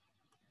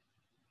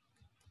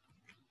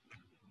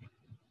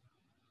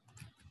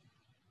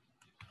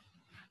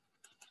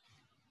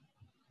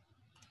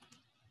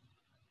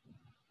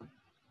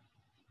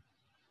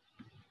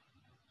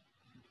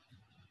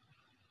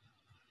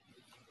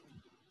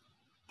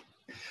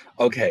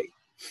 Okay,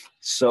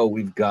 so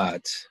we've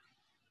got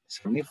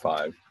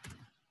 75,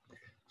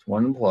 it's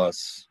 1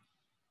 plus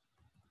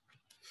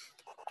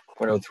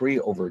 0.03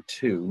 over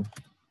 2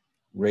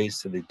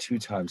 raised to the 2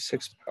 times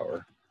 6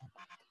 power,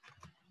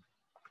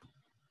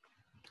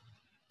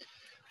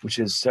 which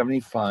is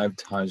 75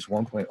 times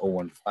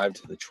 1.015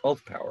 to the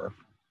 12th power.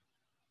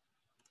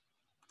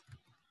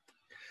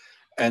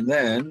 And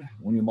then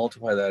when you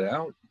multiply that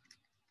out,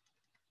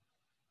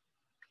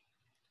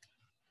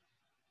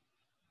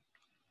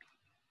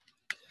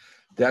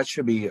 that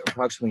should be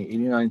approximately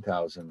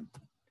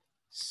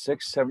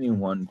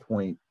 89,671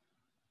 point.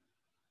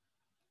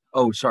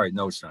 Oh, sorry,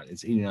 no, it's not.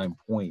 It's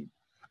 89.67.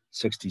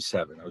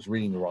 I was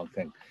reading the wrong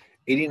thing.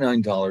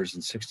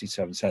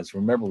 $89.67.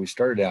 Remember, we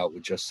started out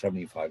with just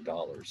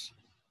 $75.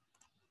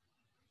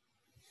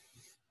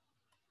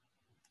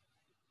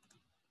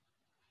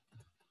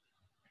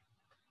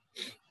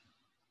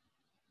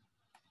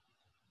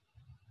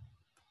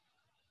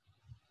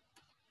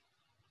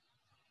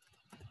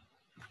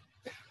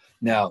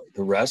 Now,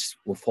 the rest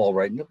will fall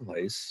right into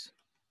place.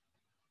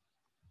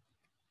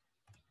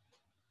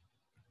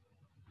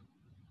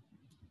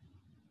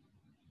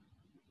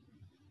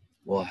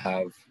 We'll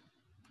have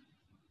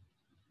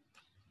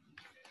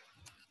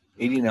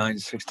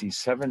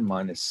 89.67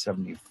 minus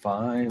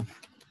 75.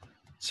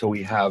 So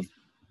we have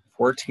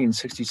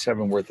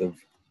 14.67 worth of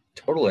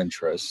total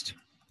interest.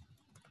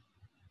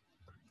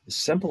 The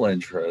simple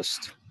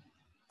interest,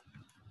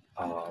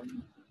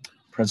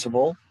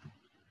 principal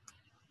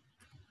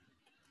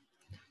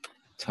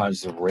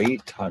times the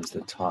rate times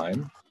the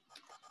time,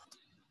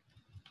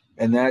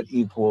 and that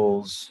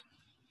equals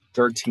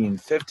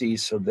 1350.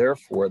 So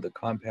therefore, the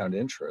compound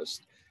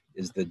interest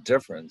is the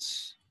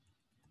difference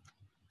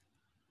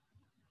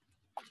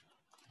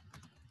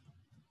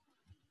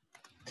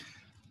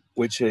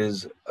which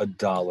is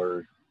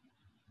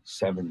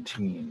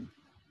 $1.17.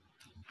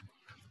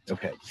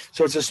 Okay,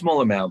 so it's a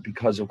small amount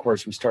because, of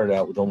course, we started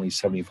out with only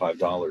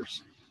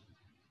 $75.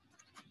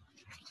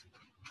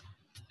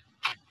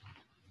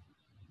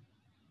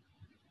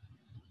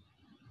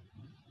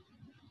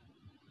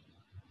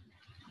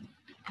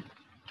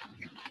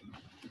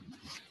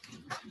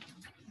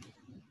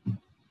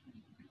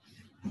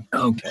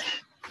 Okay.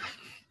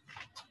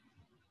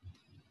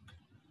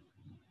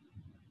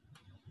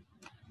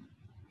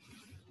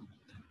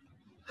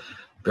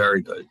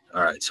 Very good.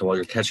 All right. So while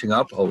you're catching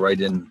up, I'll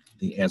write in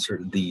the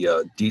answer,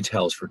 the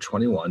details for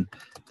 21.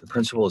 The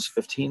principal is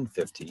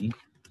 $15.50.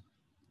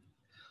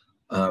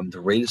 The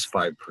rate is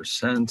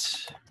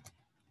 5%,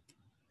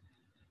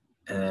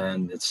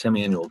 and it's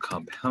semi-annual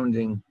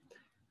compounding,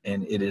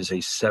 and it is a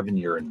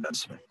 7-year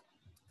investment.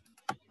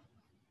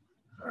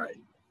 All right.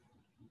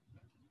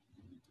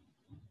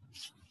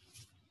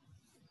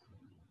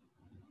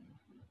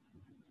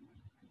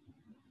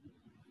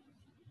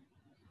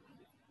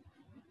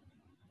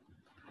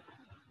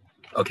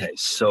 Okay,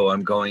 so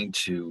I'm going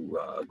to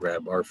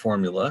grab our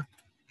formula.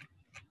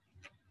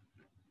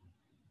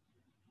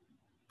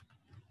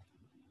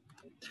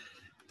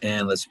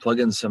 And let's plug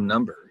in some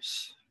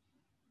numbers.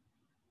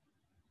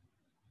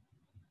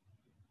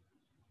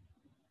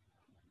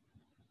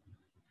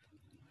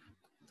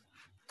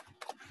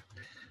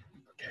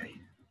 Okay.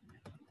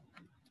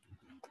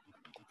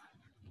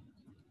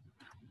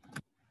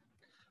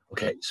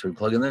 Okay, so we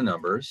plug in the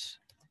numbers.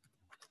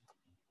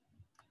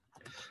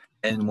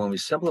 And when we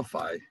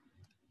simplify,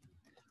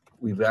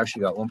 we've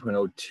actually got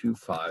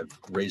 1.025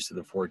 raised to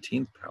the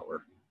 14th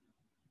power.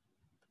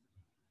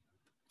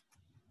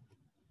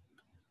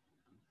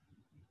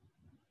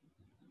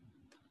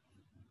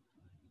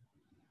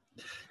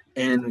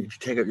 And if you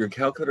take out your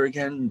calculator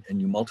again and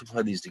you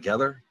multiply these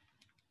together,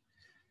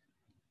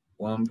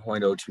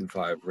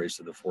 1.025 raised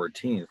to the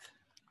 14th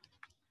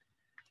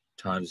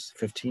times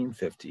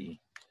 1550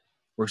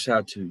 works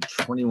out to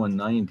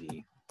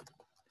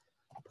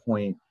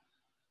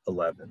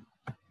 2190.11.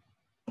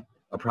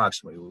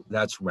 Approximately.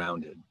 That's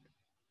rounded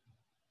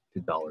to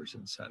dollars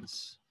and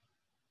cents.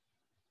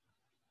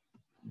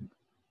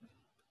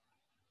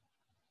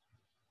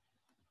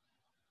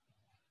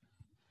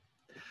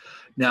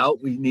 Now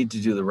we need to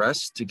do the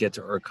rest to get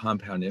to our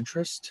compound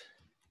interest.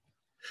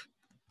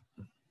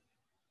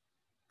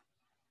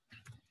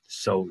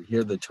 So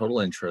here the total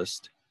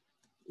interest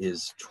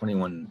is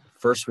 21.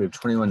 First we have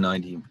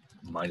 2190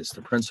 minus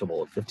the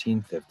principal of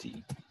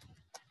 1550.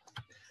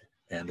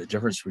 And the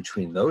difference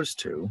between those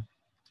two,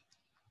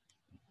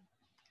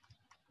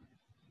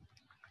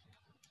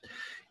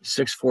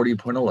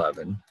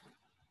 640.11.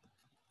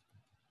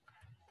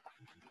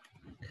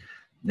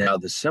 Now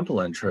the simple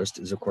interest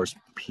is of course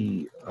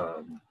PRT,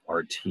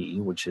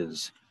 which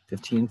is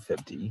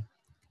 1550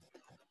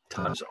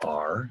 times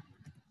R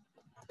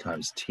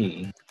times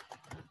T.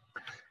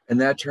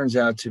 And that turns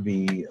out to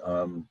be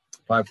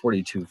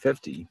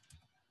 542.50.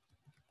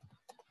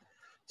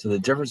 So the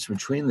difference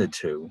between the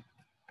two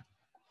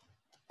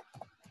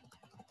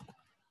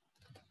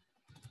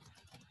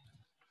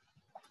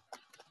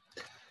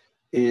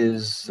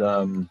is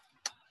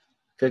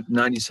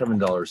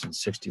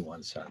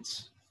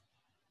 $97.61.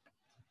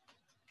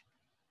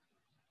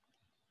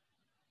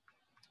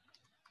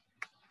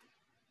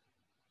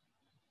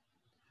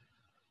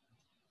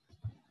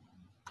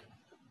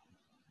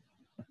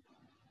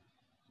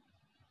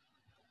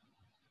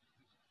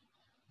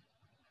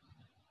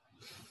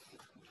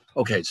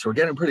 Okay, so we're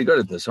getting pretty good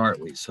at this,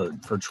 aren't we? So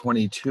for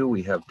 22,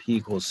 we have P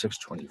equals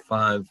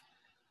 625,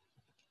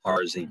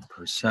 R is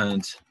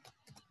 8%,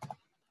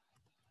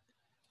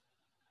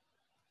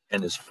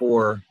 N is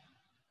 4,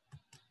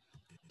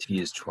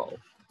 T is 12.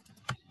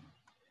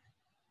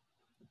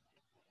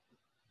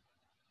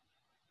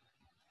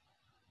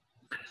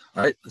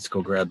 All right, let's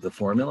go grab the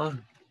formula,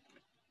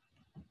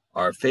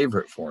 our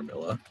favorite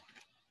formula.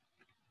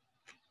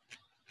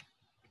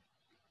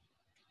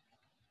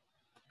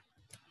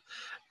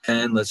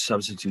 And let's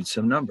substitute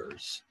some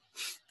numbers.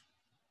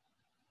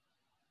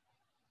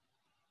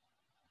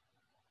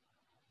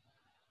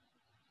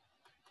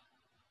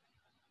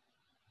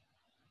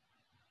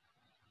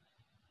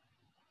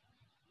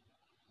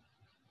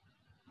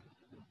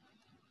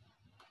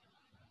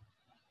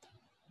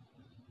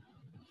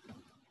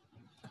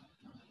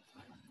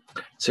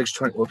 Six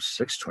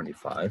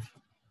 625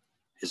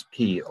 is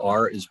P,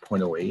 R is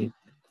 0.08,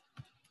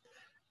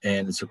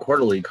 and it's a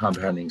quarterly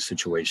compounding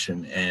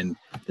situation, and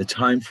the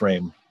time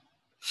frame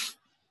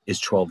is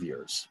 12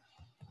 years.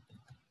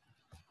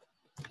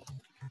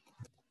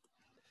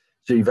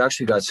 So you've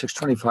actually got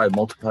 625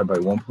 multiplied by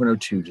 1.02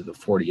 to the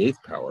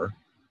 48th power.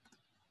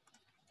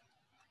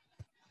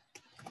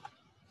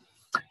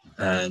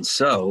 And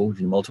so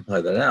if you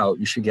multiply that out,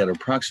 you should get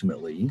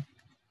approximately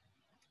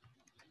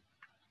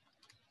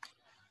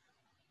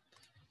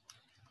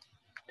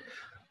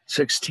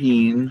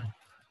 616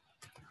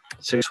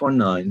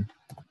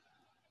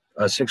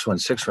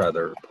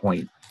 rather,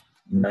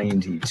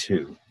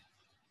 0.92.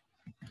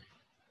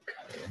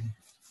 Okay.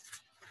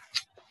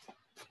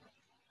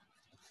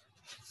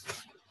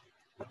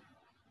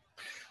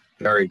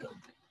 Very good.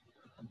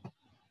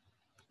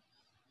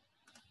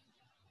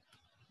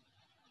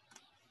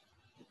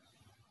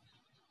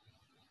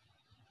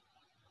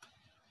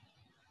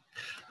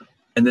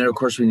 And then, of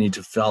course, we need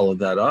to follow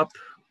that up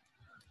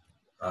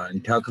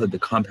and calculate the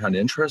compound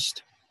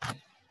interest.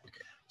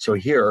 So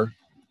here,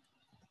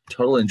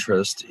 total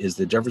interest is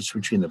the difference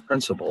between the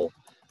principal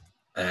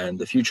and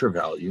the future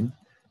value,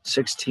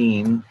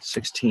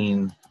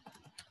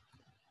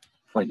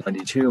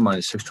 16.92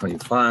 minus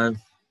 625.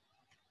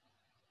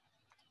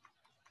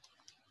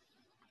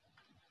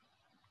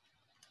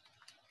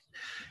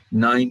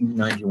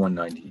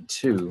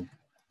 $991.92.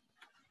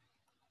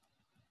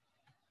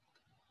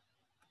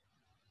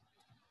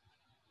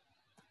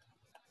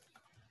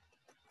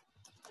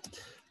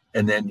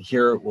 And then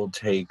here we'll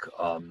take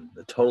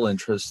the total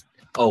interest.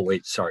 Oh,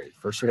 wait, sorry.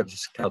 First we have to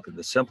calculate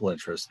the simple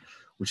interest,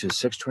 which is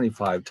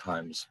 625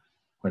 times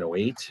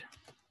 0.08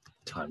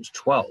 times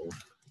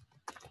 12.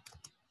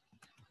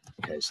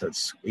 Okay, so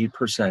it's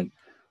 8%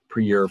 per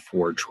year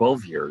for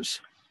 12 years.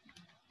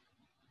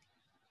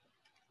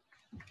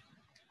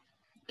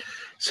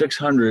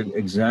 600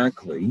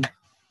 exactly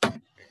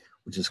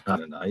which is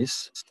kind of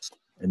nice.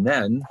 And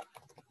then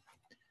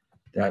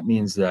that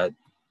means that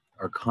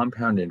our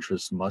compound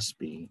interest must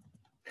be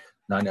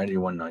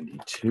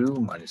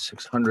 991.92 minus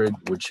 600,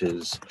 which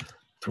is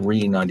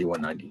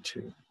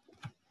 391.92.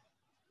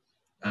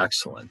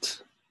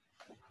 Excellent.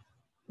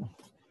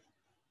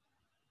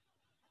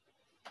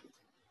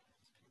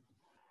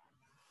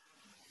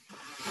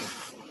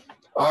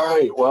 All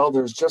right, well,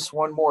 there's just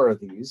one more of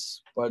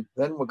these, but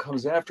then what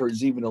comes after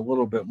is even a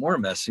little bit more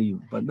messy,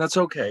 but that's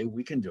okay.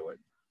 We can do it.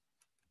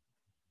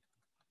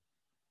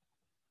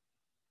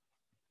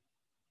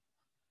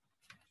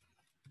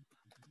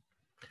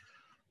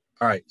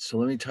 All right, so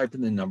let me type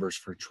in the numbers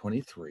for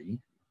 23.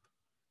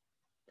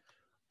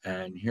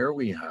 And here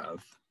we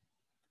have,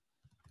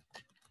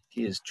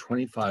 T is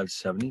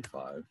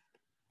 2575,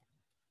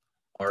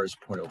 R is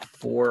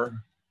 0.04,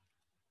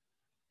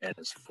 N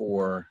is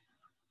 4,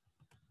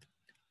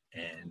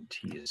 and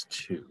T is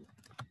 2.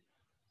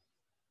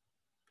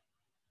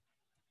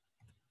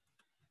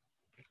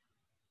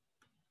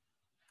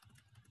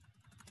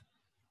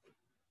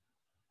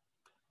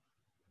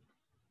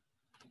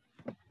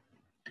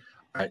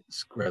 All right,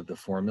 let's grab the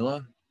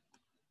formula.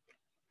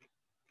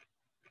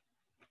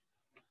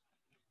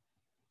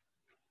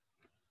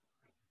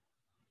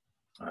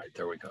 All right,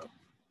 there we go.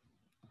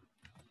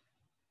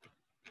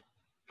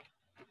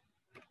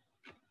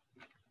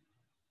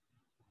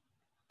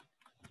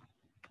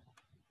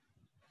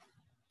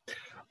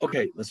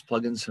 Okay, let's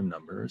plug in some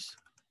numbers.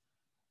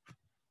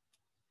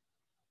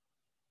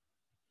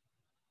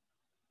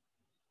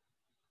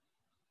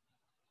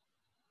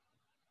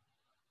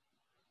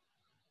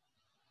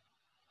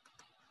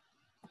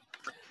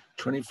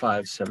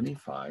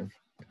 $25.75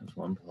 is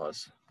 1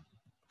 plus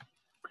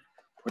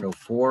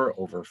 0.04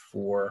 over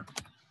 4,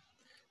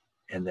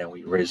 and then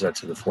we raise that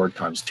to the 4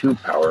 times 2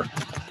 power.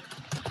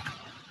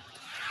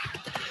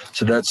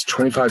 So that's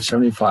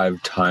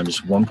 2575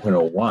 times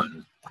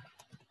 1.01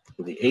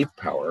 to the 8th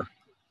power.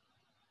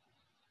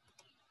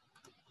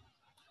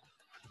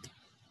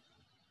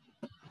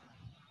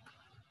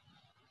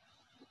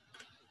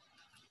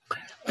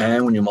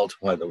 And when you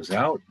multiply those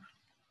out,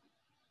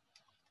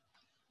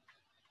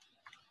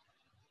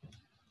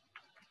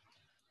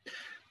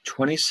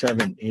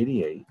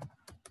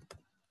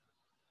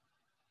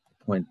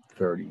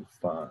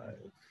 $2788.35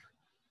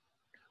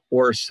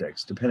 or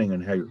 6, depending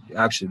on how you,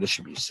 actually this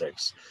should be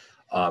 6.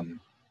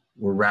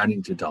 We're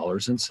rounding to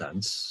dollars and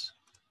cents.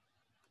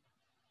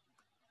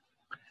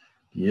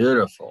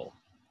 Beautiful.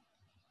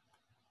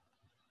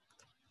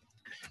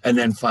 And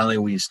then finally,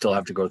 we still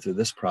have to go through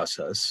this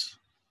process.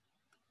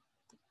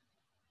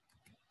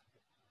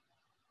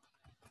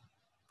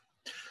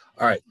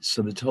 All right,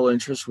 so the total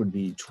interest would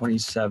be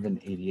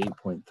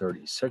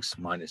 2788.36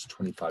 minus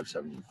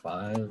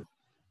 2575.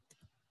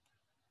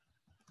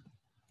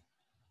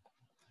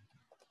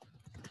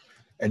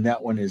 And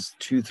that one is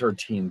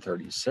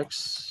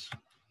 213.36.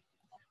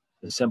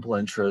 The simple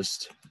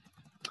interest,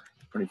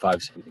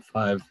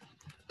 2575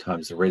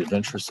 times the rate of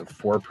interest of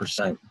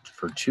 4%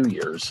 for 2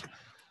 years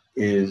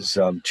is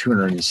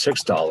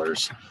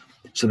 $206.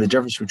 So the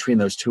difference between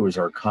those two is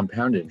our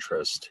compound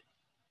interest,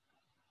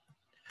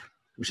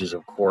 which is,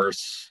 of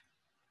course,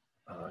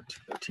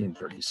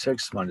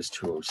 213.36 minus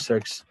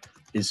 206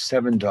 is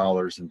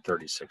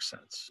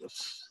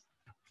 $7.36.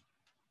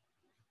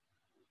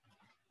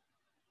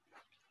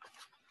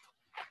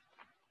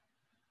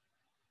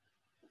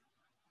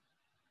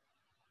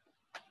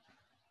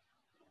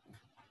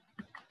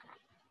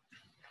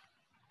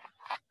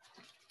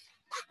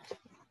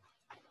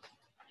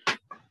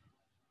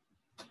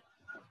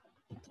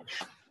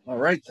 All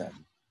right, then.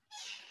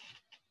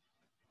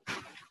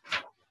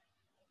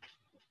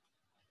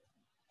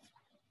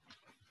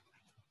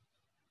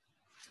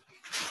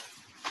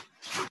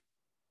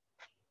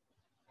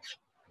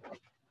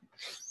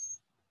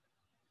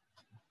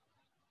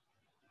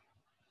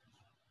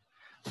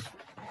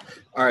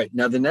 All right,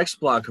 now the next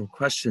block of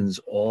questions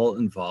all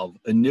involve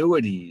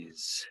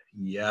annuities.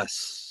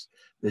 Yes,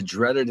 the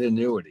dreaded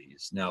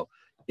annuities. Now,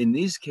 in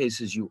these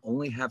cases, you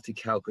only have to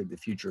calculate the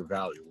future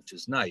value, which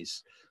is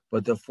nice,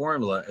 but the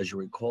formula, as you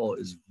recall,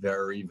 is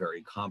very,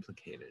 very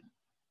complicated.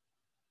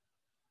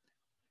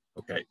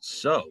 Okay,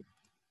 so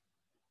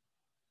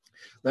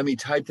let me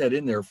type that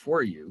in there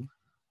for you,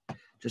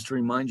 just to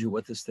remind you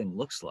what this thing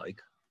looks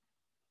like.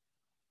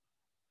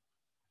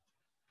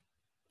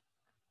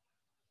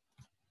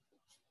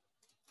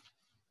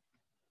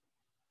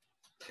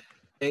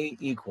 A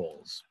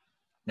equals,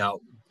 now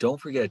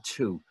don't forget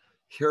too,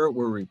 here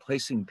we're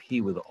replacing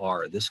P with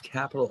R. This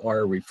capital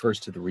R refers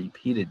to the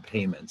repeated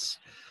payments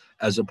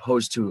as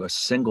opposed to a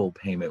single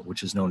payment,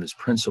 which is known as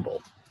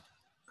principal.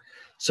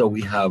 So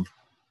we have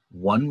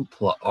 1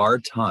 plus R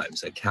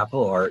times, a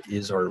capital R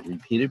is our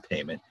repeated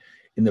payment.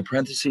 In the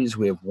parentheses,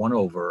 we have 1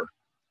 over,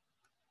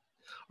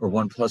 or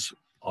 1 plus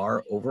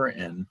R over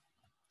N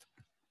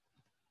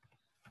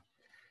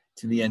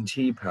to the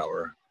NT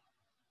power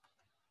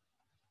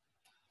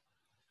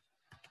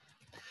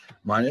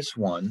minus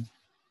 1,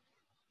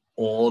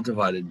 all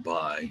divided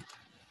by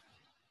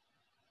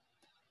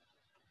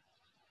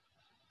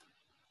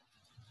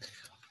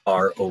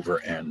R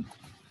over N.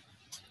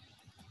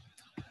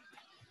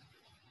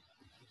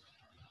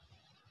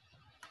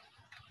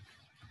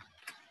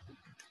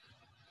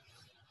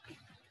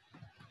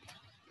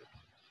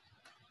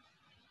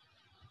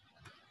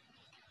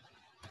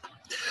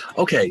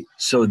 Okay,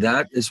 so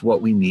that is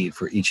what we need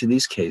for each of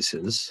these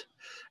cases.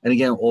 And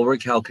again, all we're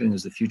calculating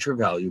is the future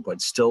value, but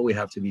still we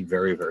have to be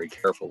very, very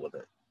careful with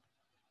it.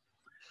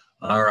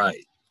 All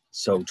right,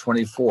 so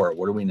 24,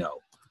 what do we know?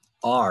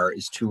 R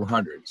is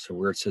 200, so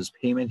where it says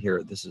payment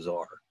here, this is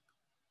R.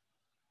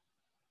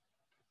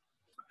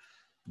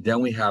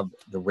 Then we have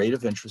the rate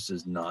of interest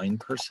is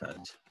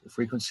 9%. The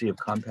frequency of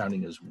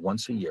compounding is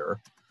once a year.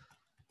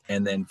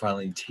 And then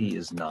finally, T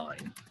is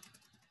 9.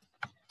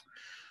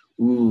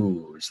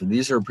 Ooh, so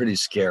these are pretty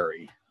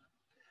scary.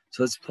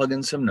 So let's plug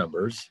in some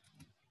numbers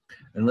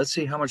and let's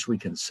see how much we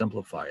can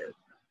simplify it.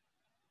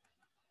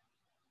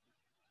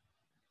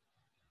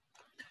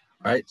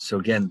 All right, so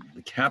again,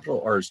 the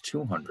capital R is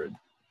 200.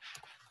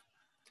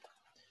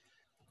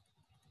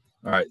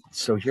 All right,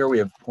 so here we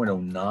have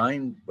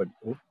 0.09, but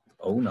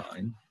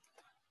 09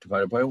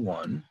 divided by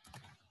 1.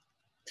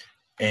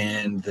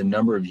 And the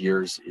number of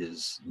years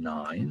is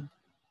 9.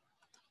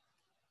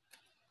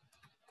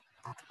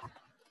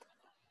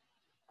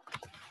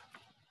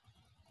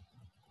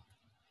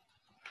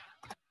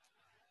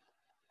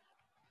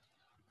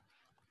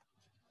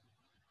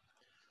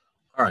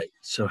 All right,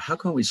 so how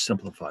can we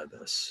simplify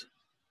this?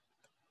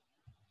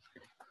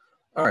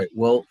 All right,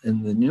 well,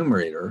 in the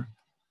numerator,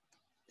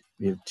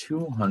 we have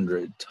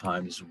 200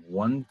 times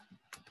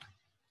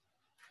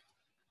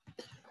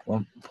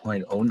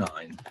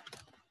 1.09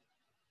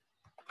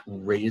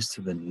 raised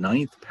to the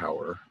 9th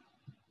power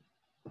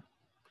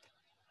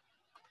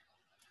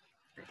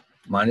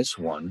minus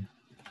 1,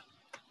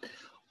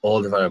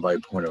 all divided by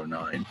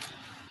 0.09.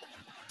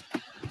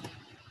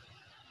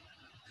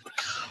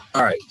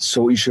 All right,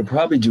 so what you should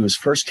probably do is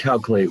first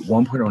calculate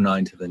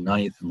 1.09 to the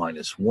 9th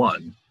minus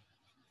 1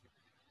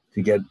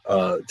 to get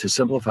to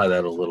simplify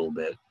that a little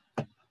bit.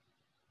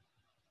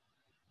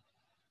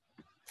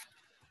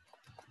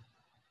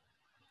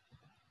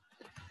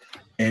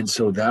 And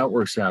so that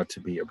works out to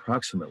be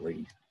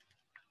approximately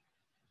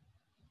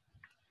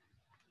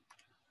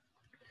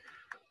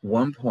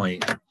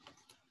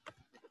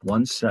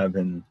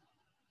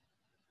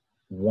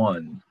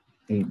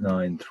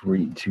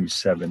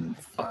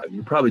 1.171893275.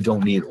 You probably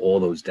don't need all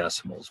those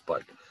decimals,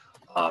 but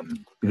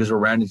because we're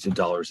rounding to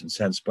dollars and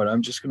cents, but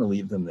I'm just going to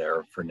leave them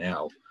there for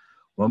now.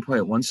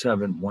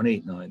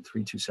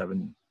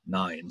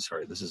 1.171893279.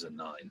 Sorry, this is a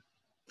 9.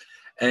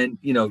 And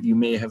you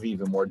may have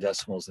even more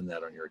decimals than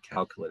that on your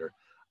calculator.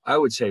 I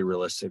would say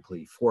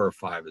realistically 4 or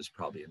 5 is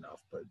probably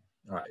enough, but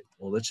all right,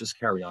 well, let's just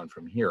carry on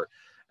from here.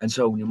 And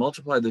so when you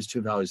multiply those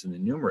two values in the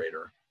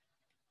numerator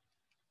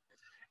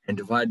and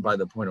divide by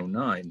the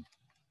 0.09,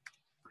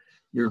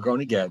 you're going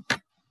to get,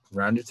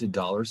 rounded to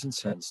dollars and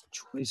cents,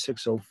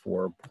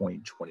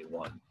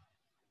 2604.21.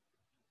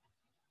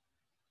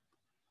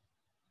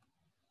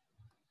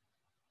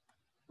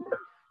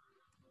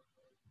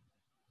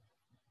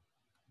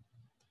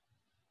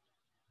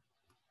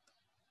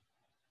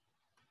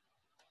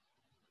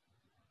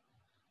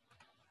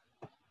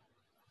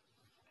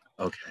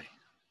 Okay.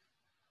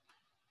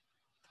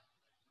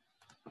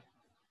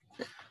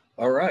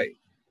 All right.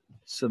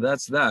 So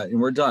that's that. And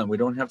we're done. We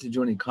don't have to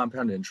do any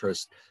compound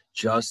interest,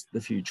 just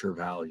the future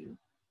value,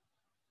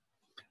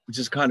 which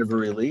is kind of a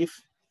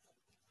relief.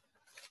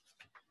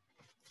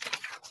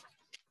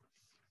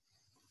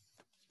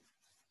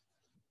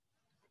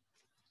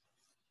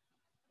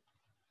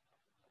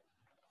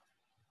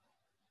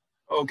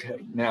 Okay,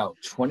 now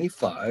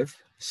 25,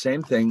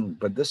 same thing,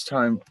 but this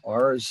time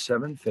R is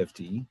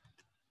 750,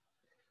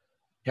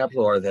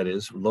 capital R that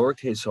is,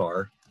 lowercase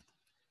r.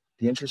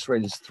 The interest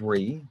rate is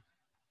 3.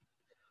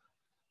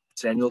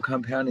 It's annual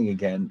compounding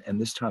again, and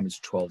this time it's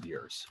 12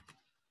 years.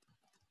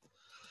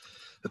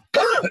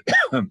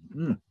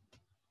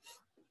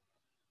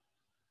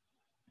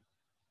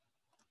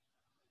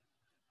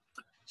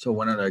 So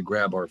why don't I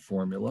grab our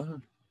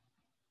formula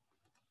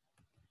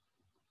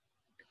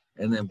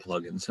and then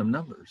plug in some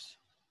numbers.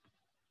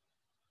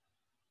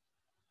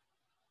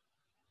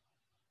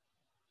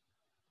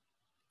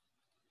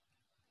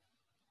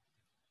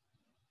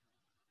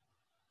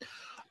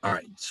 All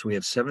right, so we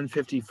have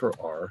 750 for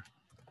R,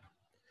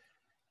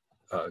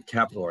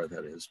 capital R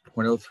that is,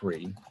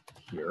 0.03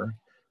 here.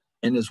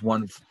 N is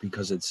 1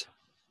 because it's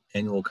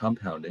annual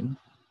compounding.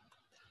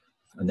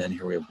 And then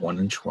here we have 1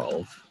 and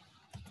 12.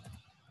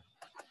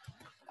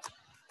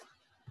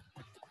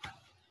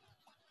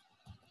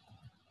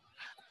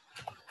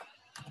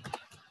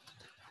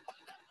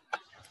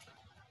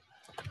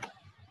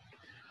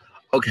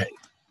 Okay.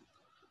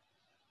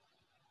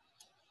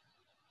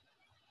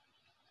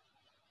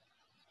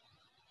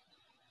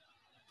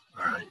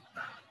 All right.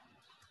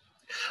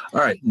 All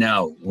right,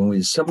 now when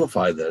we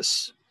simplify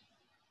this,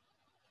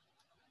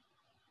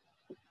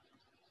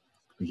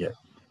 we get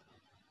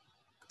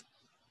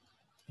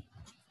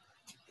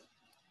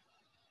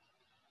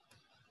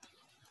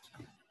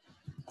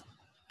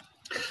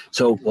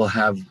so we'll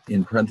have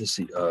in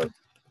parentheses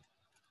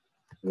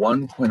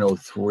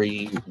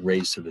 1.03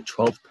 raised to the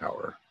 12th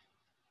power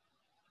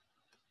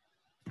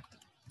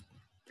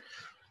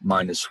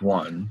minus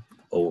 1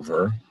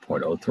 over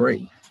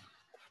 0.03.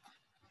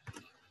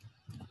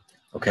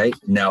 Okay,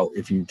 now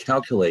if you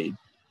calculate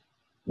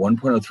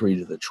 1.03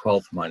 to the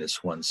 12th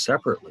minus 1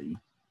 separately,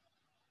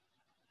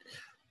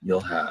 you'll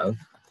have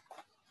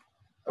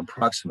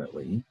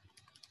approximately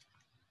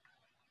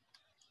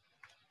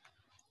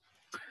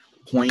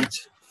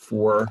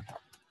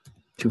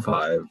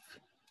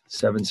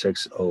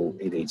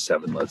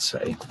 0.425760887, let's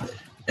say.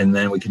 And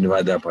then we can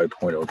divide that by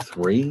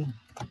 0.03.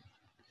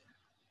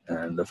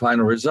 And the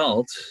final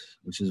result,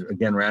 which is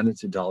again rounded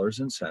to dollars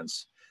and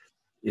cents,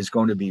 is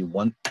going to be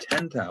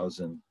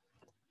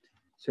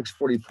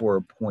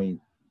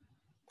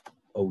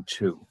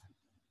 10,644.02.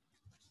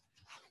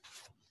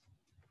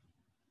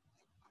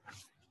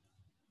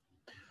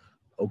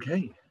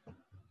 Okay.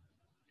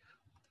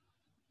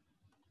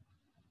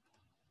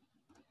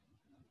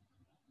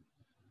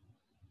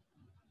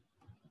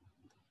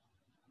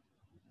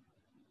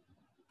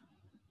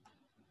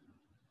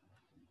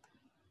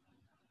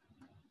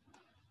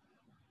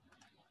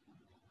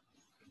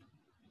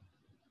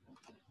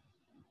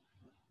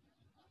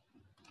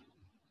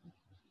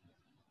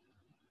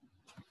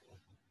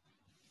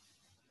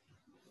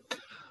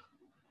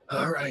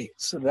 All right,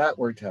 so that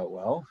worked out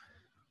well.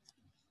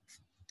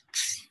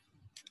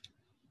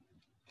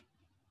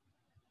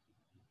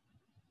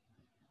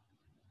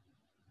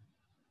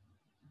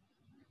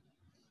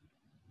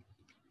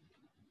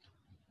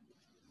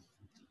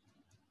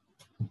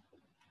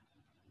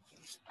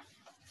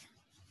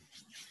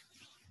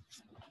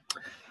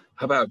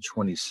 How about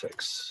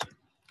 26?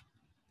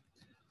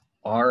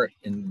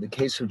 In the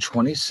case of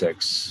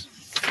 26,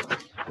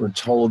 we're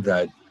told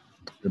that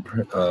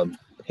the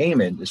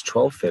payment is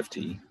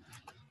 $1,250.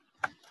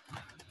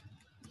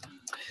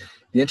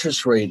 The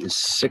interest rate is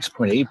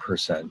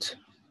 6.8%,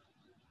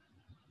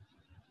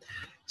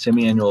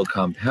 semi-annual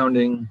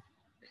compounding,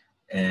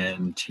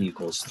 and t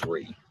equals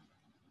 3.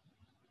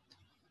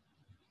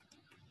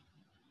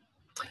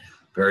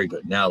 Very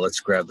good. Now let's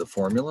grab the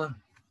formula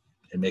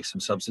and make some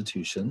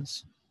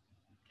substitutions.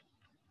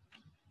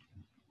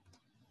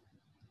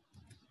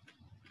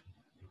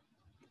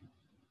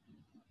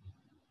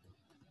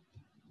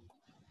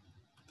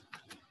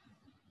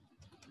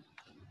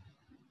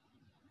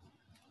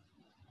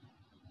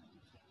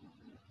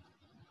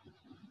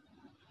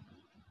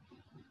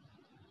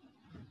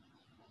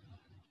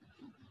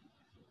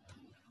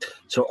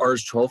 So R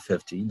is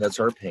 $1,250. That's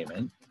our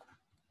payment.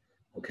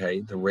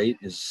 Okay, the rate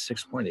is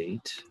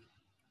 6.8.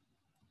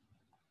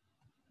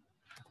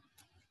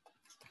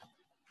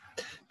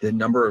 The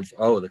number of,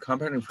 the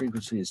compounding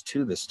frequency is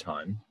 2 this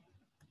time.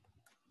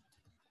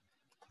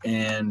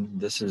 And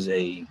this is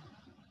a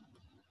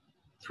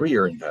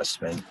 3-year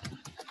investment.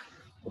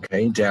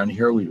 Okay, down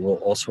here we will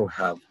also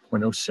have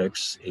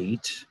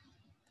 0.068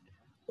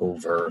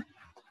 over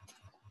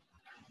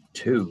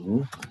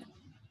 2.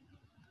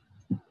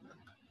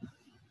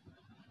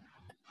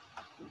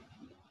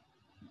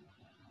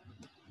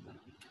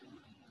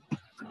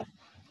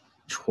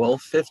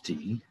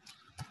 $1,250,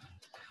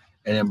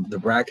 and in the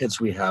brackets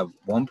we have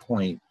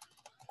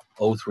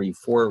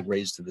 1.034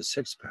 raised to the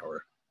 6th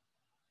power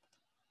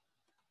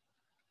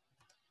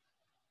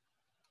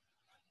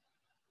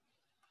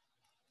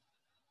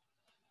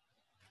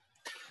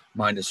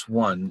minus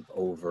 1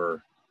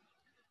 over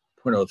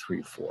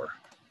 0.034. All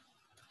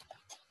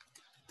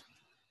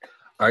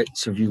right,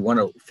 so if you want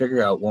to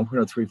figure out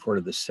 1.034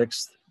 to the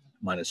 6th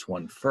minus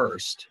 1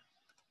 first,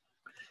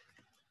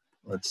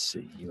 let's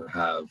see, you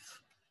have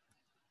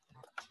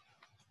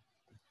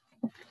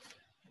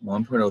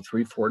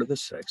 1.034 to the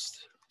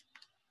 6th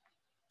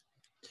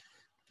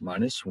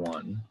minus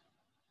 1.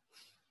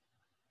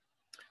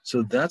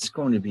 So that's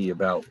going to be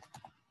about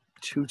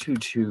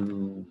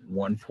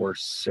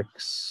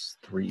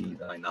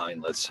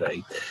 222.146.399, let's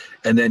say.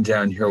 And then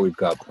down here we've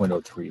got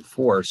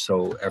 0.034.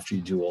 So after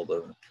you do all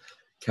the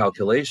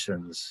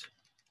calculations,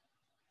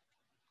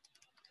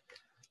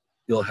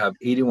 you'll have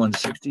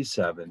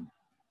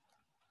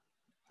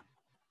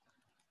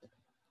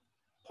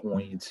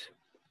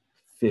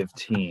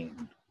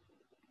 8167.15.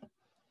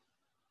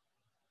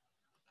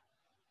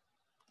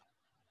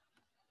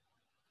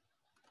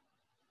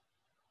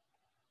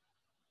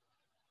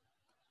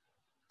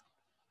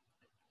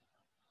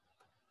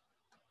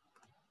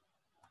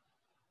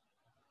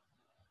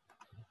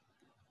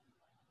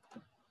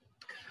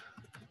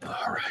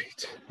 All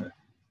right.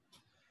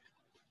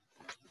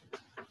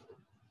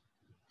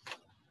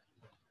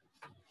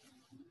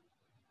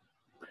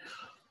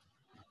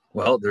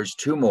 Well, there's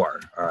 2 more.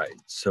 All right.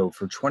 So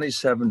for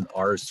 27,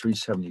 R is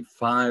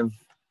 375.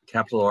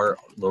 Capital R,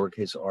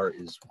 lowercase r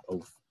is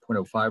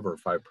 0.05 or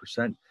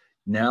 5%.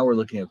 Now we're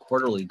looking at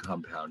quarterly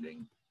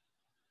compounding,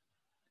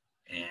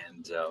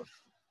 and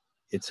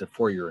it's a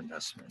 4-year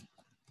investment.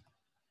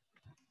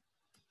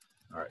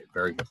 All right,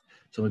 very good.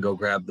 So we go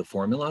grab the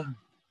formula.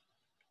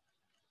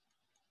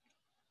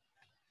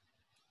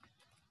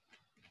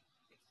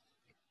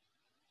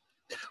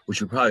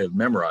 Which you probably have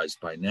memorized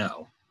by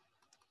now.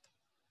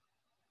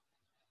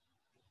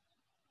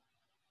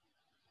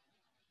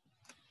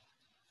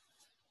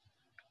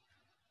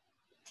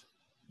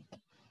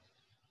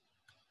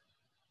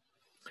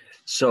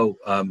 So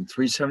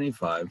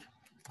 375,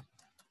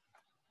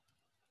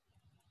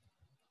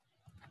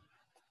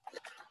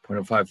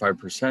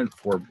 0.055%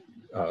 for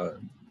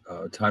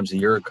times a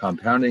year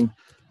compounding.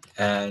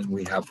 And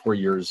we have 4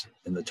 years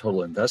in the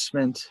total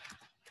investment.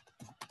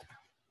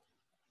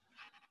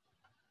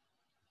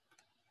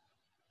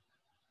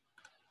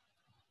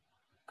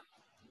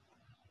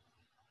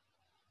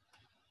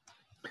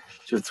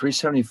 So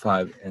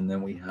 375, and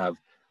then we have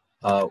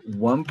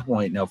 1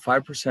 point. Now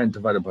 5%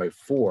 divided by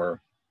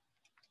 4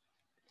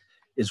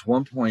 is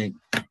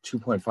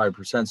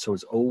 2.5%. So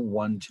it's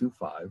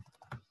 0.125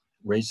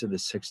 raised to the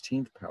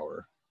 16th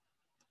power.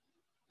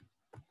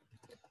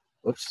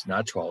 Oops,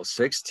 not 12,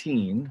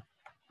 16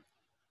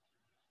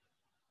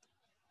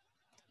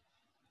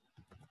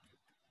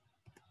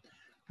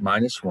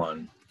 minus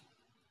 1,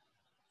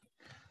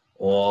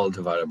 all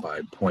divided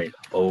by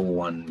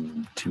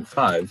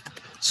 0.0125.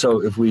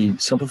 So if we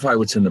simplify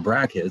what's in the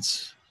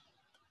brackets,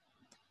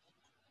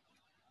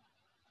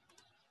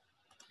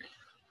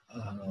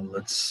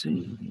 let's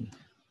see.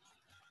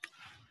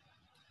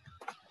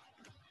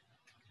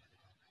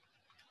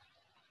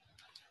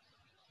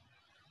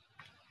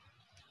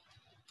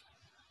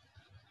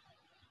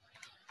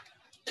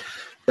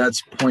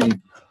 That's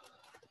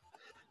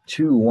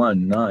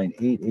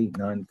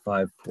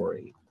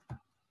 0.219889548.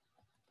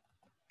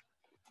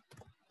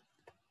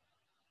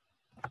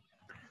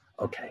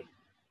 Okay.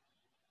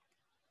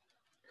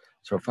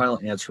 So our final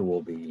answer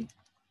will be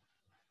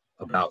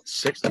about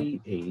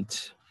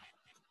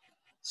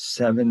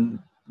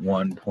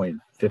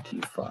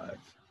 6871.55.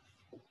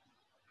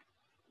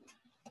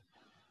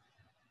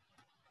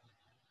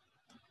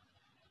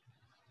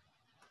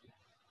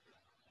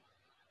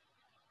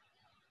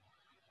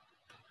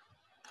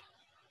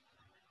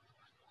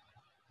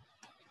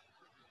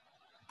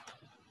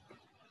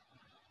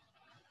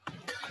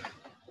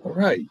 All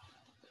right.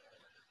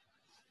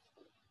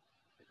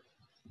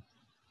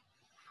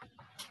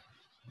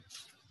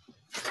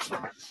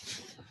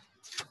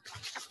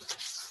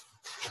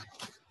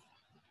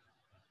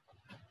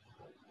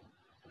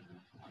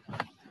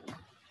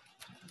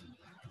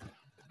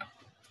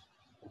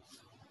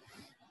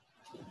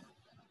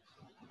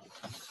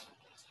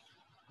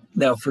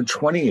 Now for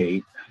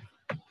 28,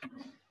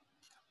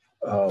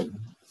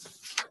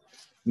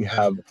 we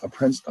have a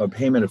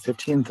payment of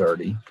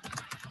 $1,530,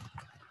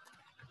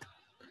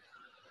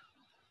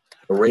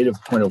 a rate of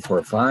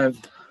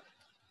 0.045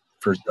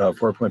 for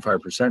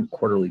 4.5%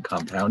 quarterly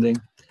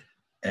compounding,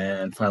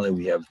 and finally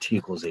we have T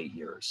equals 8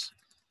 years.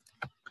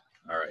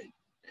 All right.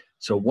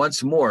 So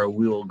once more,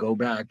 we will go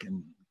back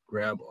and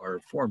grab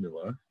our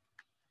formula.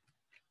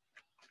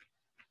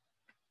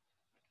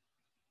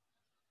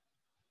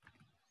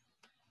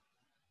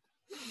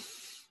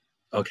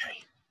 Okay,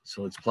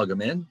 so let's plug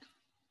them in.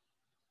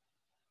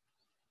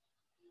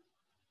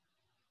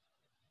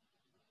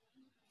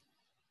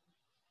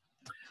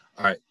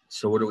 All right,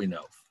 so what do we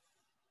know?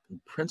 The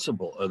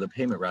principal, or the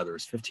payment rather,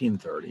 is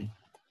 $1,530.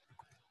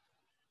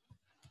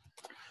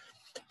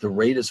 The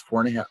rate is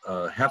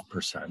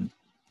 4.5%.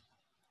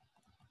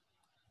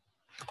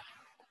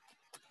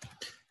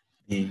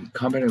 The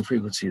compounding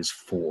frequency is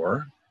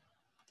 4.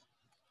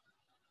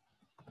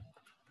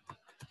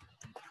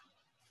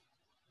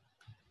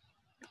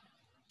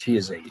 T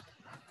is 8.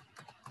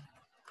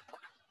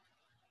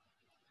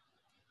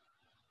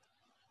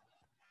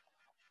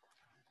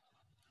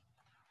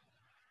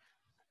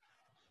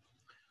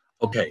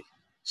 Okay,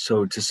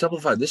 so to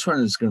simplify, this one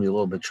is going to be a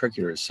little bit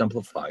trickier to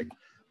simplify,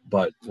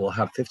 but we'll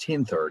have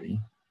 1530.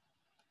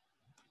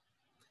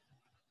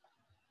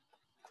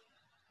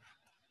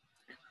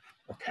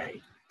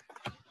 Okay,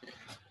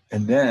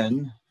 and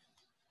then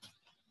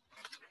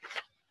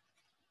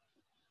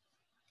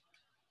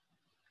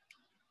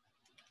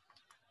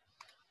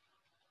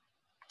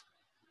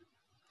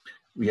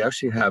we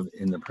actually have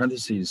in the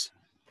parentheses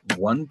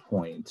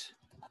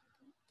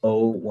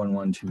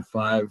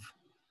 1.01125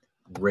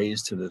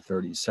 raised to the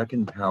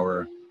 32nd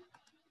power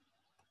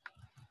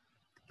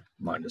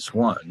minus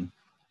 1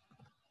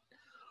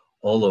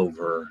 all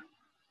over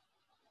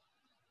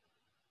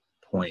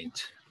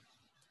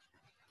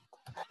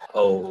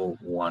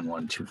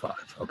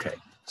 0.01125. Okay,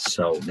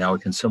 so now we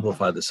can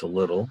simplify this a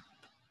little.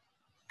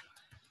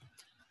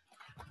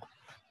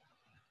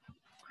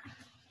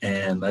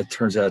 And that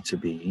turns out to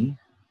be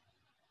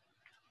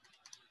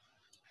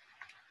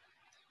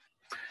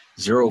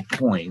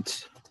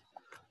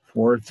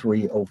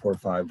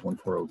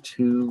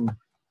 0.430451402.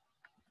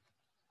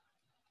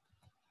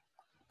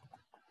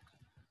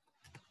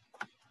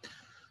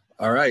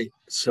 All right,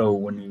 so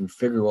when you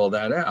figure all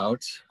that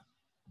out,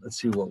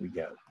 let's see what we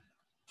get.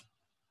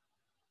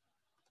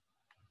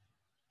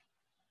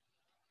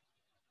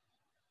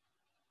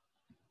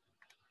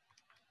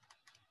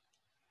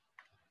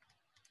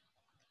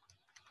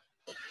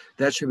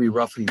 That should be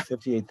roughly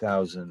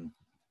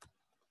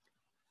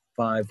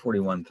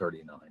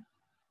 58,541.39.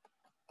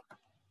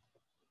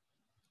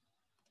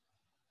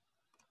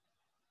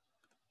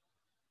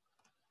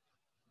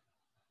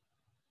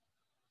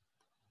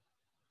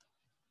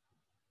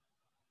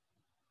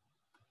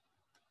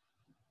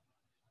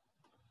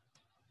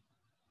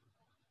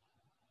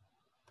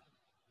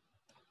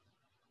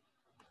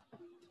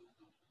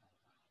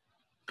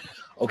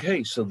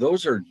 Okay, so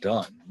those are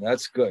done.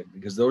 That's good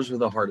because those are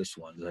the hardest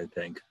ones, I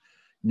think.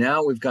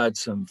 Now we've got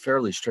some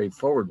fairly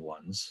straightforward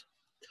ones.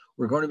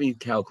 We're going to be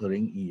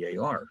calculating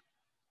EAR.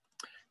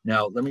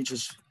 Now, let me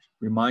just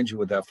remind you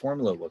what that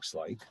formula looks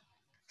like.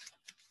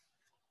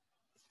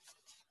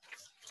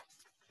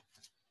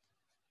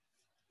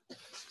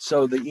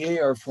 So the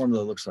EAR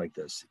formula looks like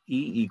this.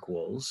 E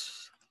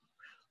equals,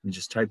 let me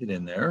just type it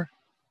in there.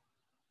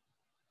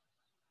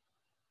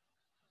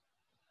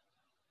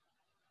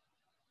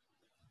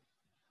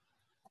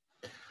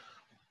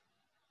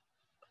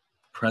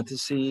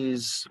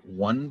 Parentheses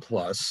 1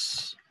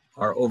 plus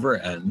R over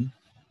N,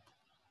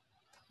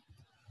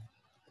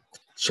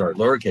 sorry,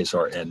 lowercase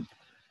r n.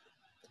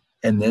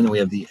 And then we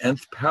have the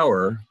nth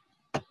power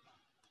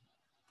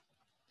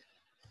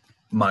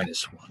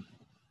minus 1.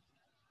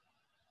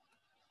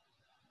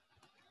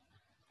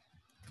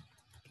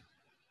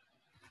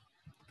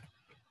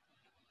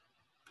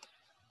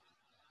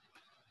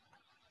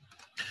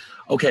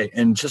 Okay,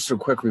 and just a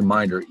quick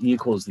reminder, E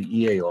equals the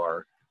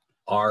EAR,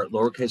 R,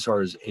 lowercase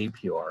r is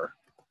APR,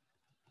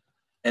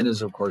 N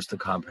is, of course, the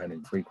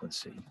compounding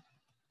frequency.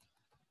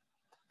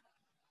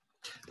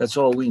 That's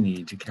all we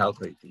need to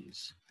calculate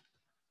these.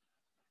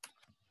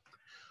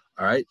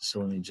 All right, so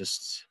let me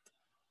just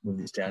move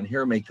these down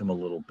here, make them a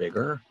little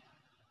bigger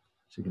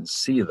so you can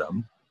see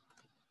them.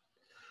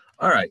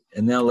 All right,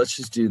 and now let's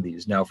just do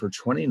these. Now for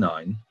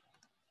 29,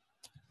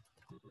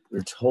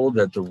 we're told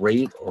that the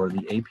rate or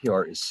the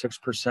APR is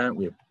 6%.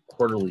 We have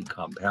quarterly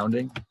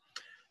compounding.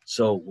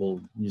 So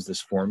we'll use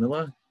this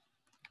formula.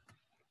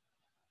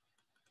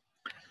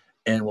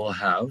 And we'll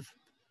have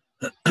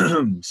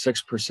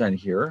 6%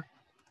 here,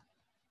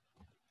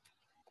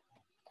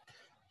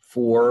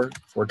 four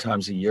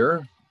times a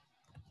year.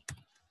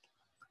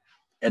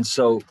 And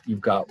so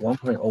you've got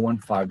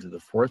 1.015 to the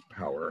fourth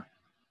power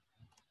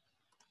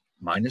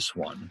minus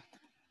 1,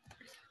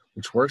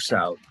 which works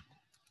out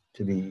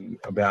to be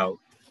about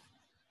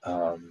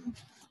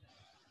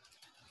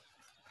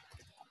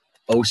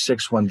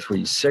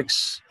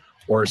 0.6136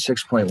 or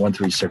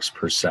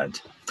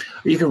 6.136%.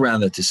 You can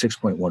round that to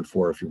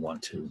 6.14 if you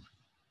want to.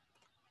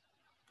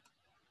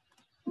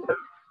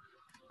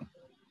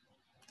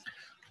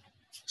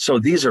 So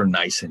these are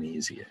nice and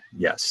easy.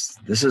 Yes,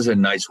 this is a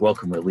nice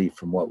welcome relief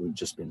from what we've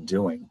just been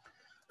doing.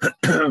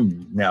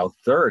 Now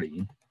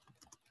 30,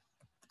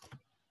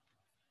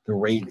 the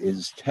rate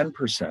is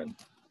 10%.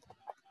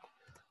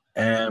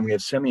 And we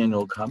have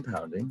semi-annual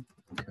compounding.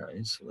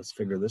 Okay, so let's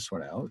figure this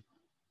one out.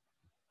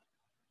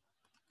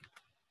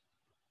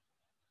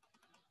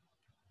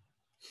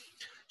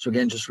 So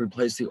again, just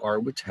replace the R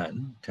with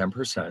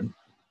 10%.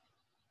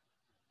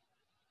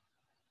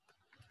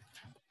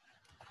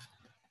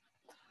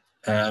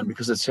 And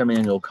because it's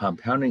semi-annual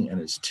compounding and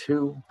it's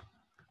 2,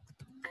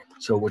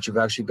 so what you've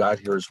actually got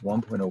here is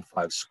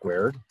 1.05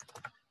 squared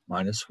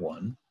minus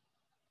 1.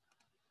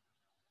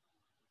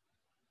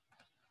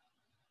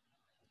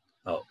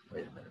 Oh,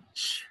 wait a minute.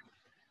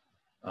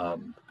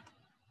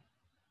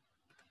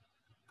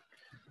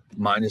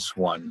 Minus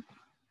 1.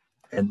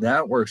 And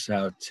that works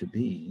out to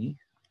be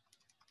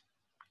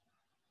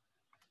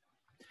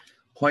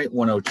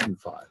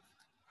 0.1025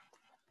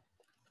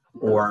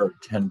 or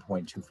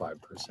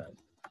 10.25%.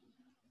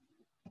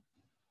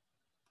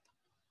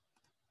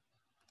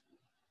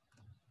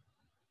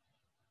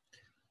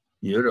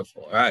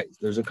 Beautiful. All right,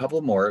 there's a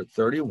couple more.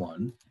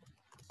 31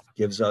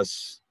 gives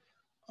us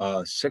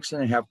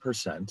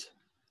 6.5%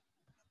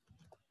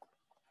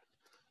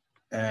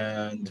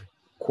 and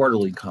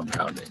quarterly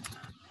compounding.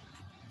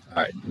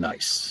 All right,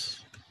 nice.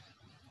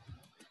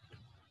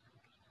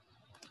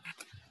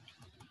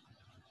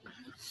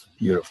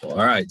 Beautiful.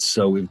 All right,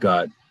 so we've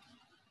got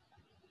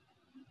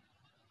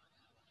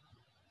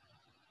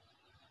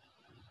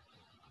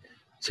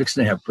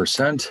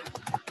 (6.5%).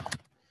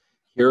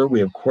 Here we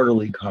have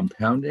quarterly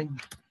compounding.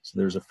 So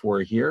there's a 4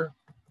 here.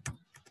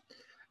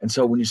 And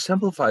so when you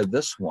simplify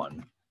this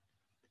one,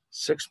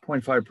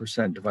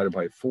 6.5% divided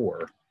by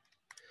 4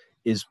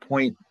 is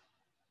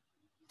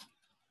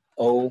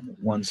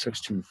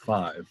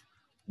 0.01625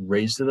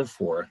 raised to the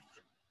 4th.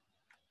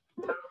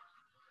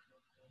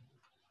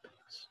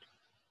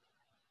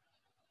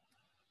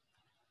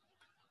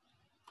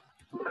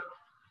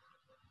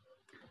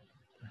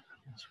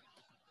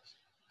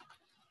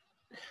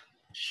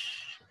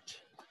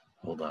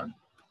 Hold on.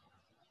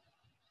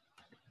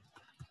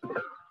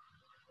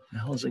 The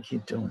hell does it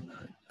keep doing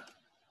that?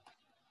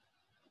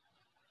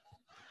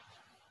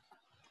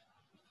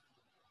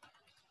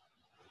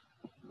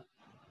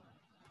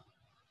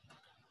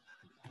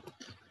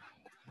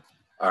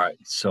 All right,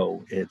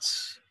 so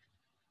it's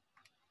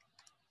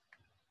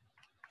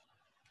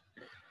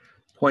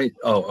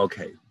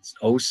okay, it's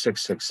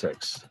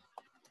 0.0666,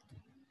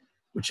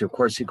 which of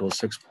course equals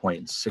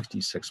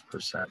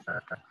 6.66%.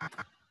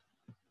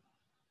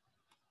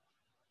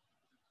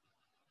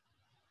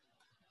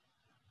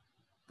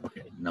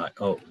 Okay,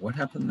 what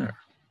happened there?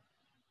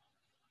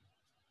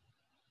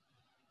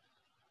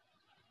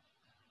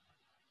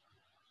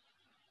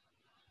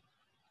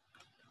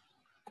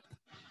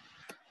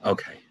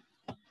 Okay.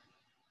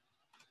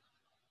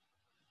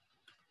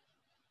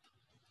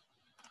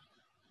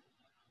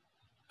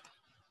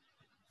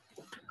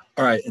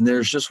 All right, and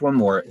there's just one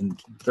more. In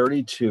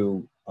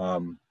 32,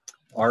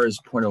 R is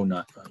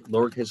 0.09,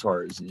 lowercase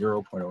r is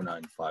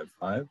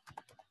 0.0955.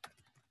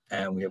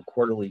 And we have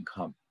quarterly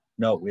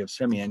we have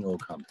semi-annual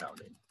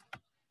compounding.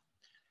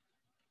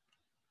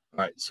 All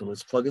right, so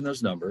let's plug in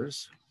those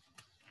numbers.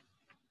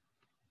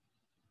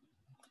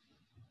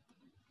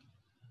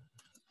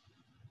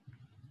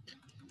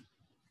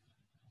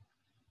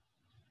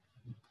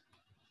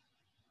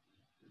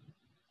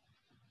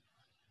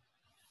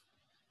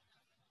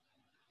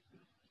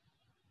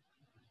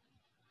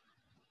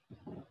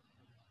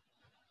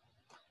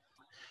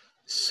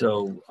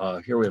 So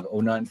here we have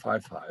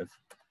 0955.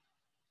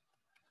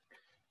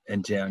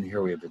 And down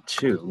here we have a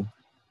 2.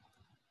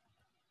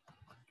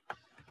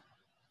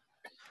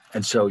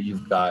 And so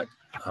you've got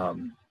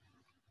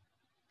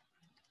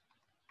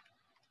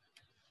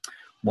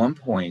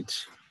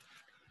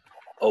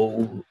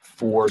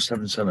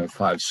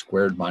 1.04775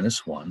 squared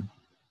minus 1.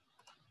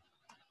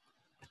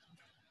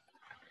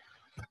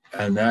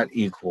 And that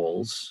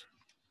equals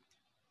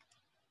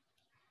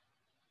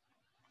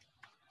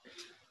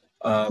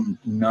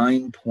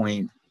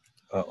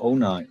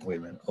 9.09, wait a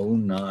minute,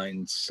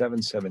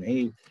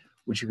 09778,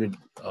 which you could,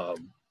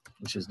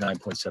 which is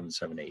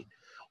 9.778,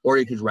 or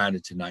you could round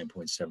it to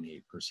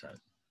 9.78%.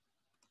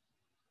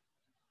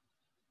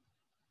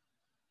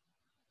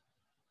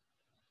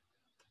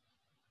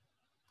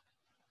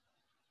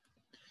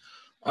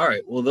 All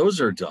right, well,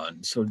 those are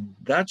done. So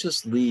that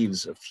just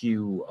leaves a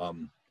few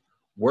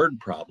word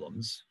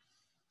problems.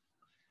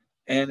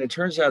 And it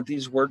turns out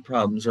these word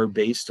problems are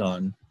based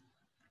on,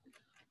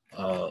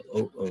 wait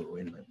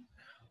a minute.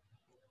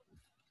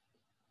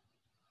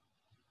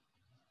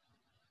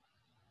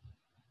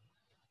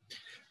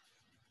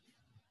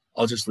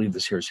 I'll just leave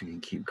this here so you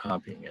can keep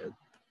copying it.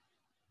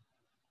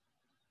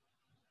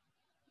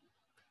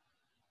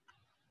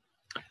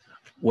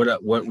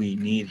 What we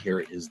need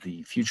here is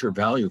the future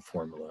value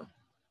formula.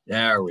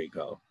 There we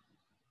go.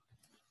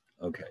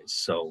 Okay,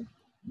 so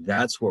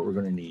that's what we're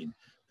going to need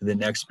for the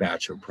next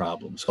batch of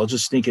problems. I'll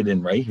just sneak it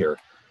in right here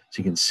so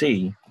you can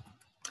see.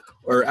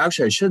 Or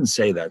actually, I shouldn't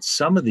say that.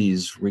 Some of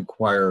these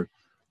require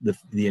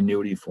the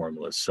annuity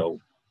formula. So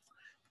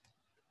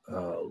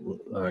all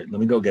right, let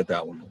me go get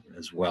that one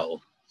as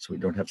well so we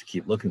don't have to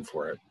keep looking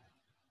for it.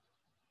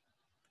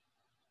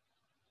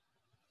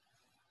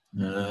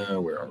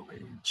 Where are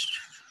we?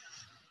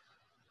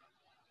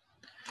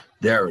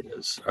 There it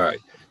is. All right.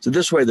 So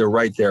this way they're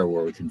right there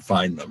where we can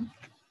find them.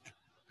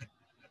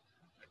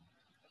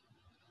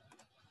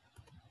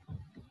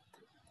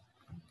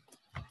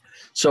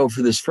 So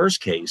for this first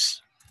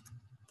case,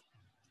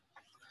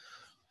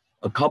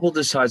 a couple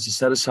decides to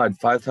set aside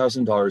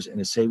 $5,000 in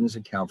a savings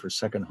account for a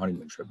second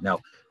honeymoon trip. Now,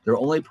 they're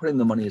only putting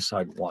the money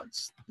aside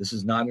once. This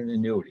is not an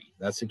annuity.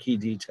 That's a key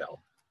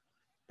detail.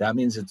 That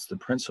means it's the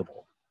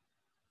principal.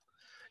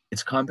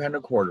 It's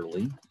compounded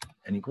quarterly,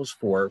 n equals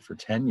 4 for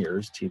 10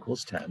 years, t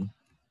equals 10,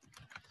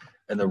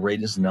 and the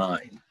rate is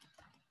 9.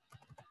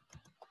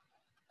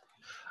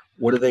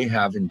 What do they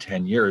have in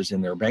 10 years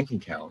in their bank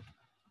account?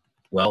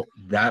 Well,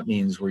 that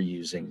means we're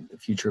using the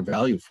future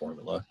value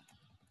formula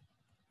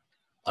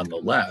on the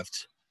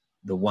left,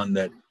 the one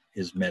that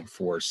is meant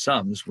for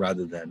sums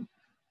rather than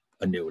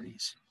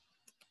annuities.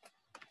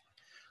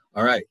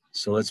 All right,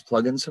 so let's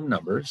plug in some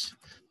numbers.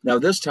 Now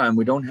this time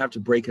we don't have to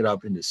break it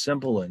up into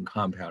simple and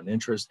compound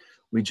interest.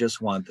 We just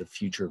want the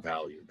future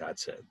value,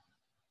 that's it.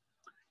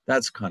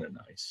 That's kind of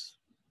nice.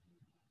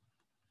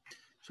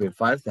 So we have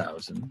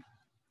 5,000,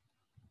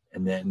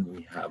 and then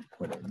we have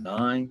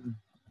 0.09.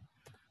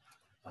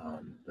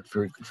 The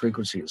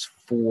frequency is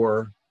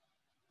 4,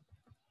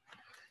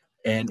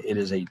 and it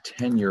is a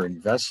 10-year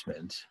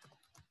investment.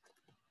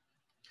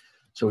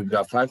 So we've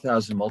got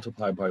 5,000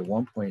 multiplied by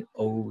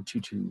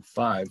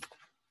 1.0225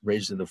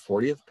 raised to the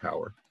 40th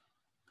power.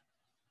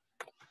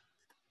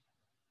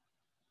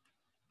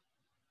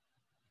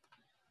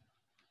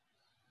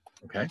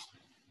 Okay.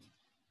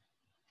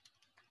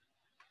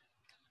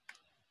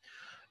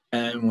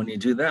 And when you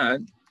do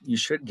that, you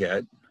should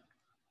get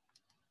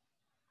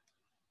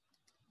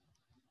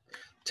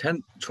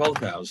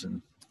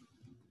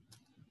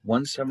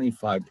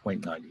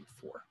 12,175.94.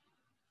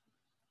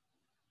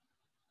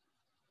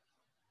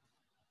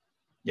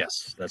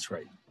 Yes, that's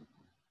right.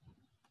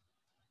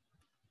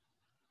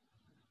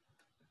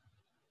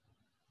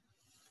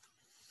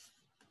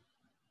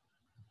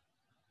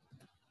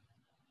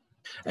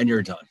 And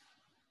you're done.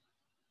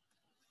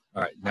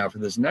 All right, now for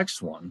this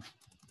next one,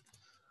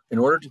 in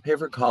order to pay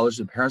for college,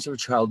 the parents of a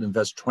child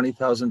invest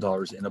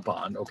 $20,000 in a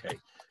bond. Okay,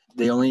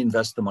 they only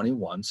invest the money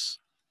once.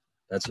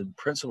 That's a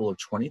principal of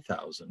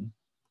 $20,000,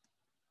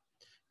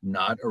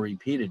 not a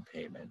repeated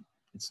payment.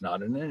 It's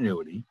not an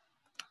annuity.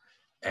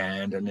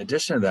 And in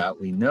addition to that,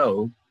 we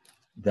know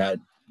that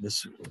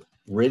this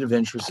rate of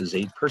interest is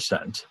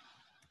 8%.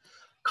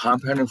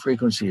 Compounding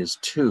frequency is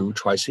 2,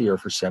 twice a year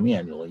for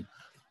semi-annually.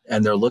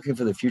 And they're looking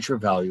for the future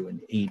value in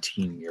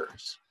 18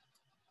 years.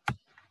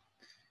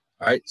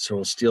 All right, so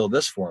we'll steal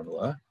this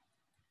formula,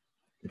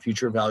 the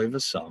future value of a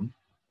sum,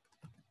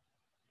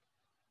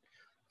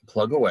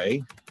 plug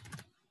away,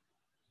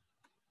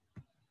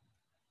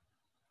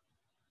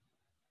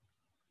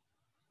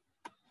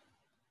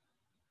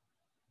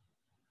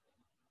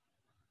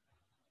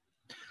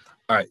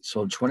 All right,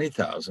 so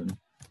 20,000.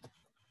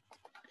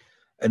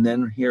 And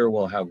then here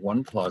we'll have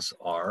 1 plus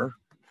R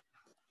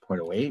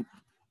 0.08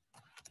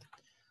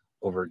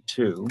 over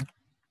 2.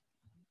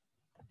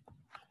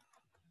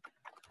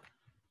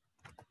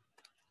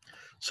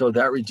 So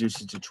that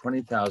reduces to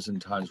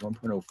 20,000 times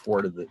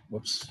 1.04 to the,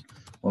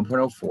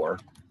 1.04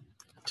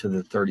 to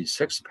the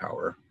 36th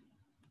power.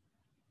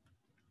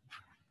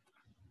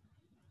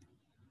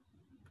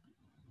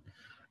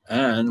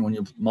 And when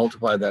you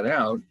multiply that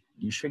out,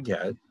 you should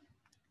get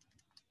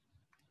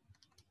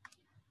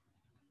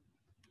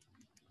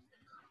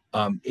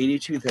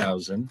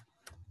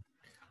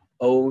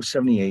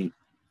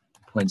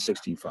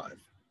 82,078.65.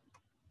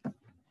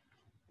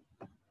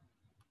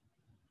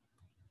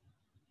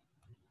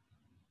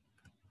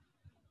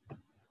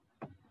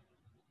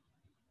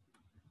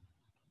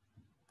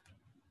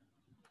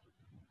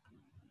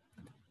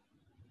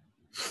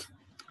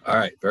 All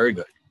right, very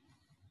good.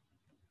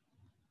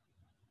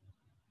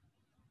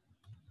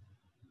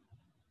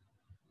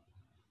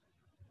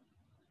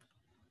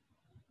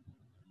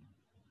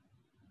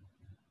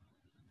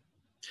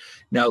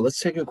 Now let's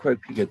take a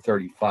quick peek at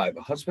 35.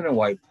 A husband and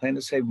wife plan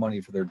to save money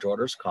for their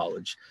daughter's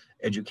college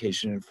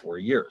education in 4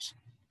 years.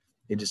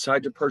 They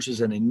decide to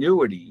purchase an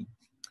annuity.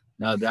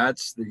 Now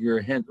that's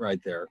your hint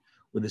right there,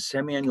 with a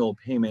semi-annual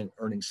payment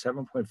earning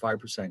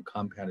 7.5%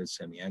 compounded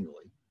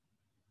semi-annually.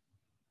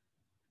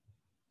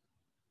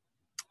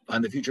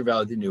 Find the future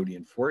value of the annuity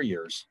in 4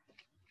 years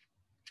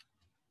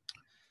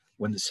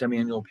when the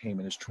semi-annual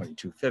payment is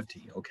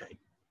 $22.50. Okay.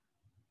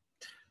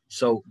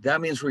 So that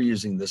means we're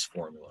using this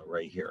formula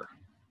right here.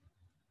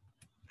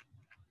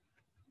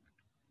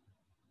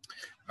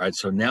 All right,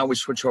 so now we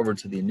switch over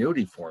to the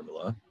annuity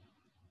formula.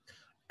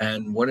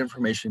 And what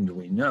information do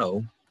we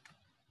know?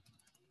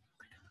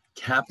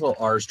 Capital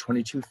R is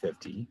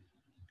 $22.50,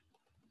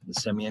 the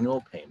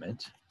semi-annual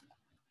payment.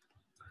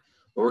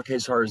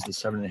 Lowercase r is the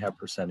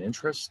 7.5%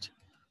 interest.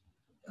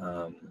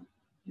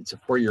 It's a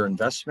 4-year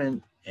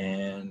investment,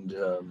 and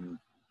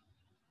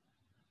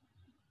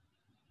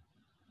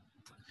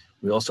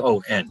we also,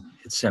 N,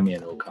 it's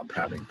semi-annual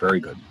compounding. Very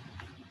good.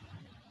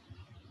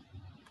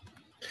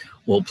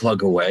 We'll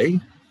plug away.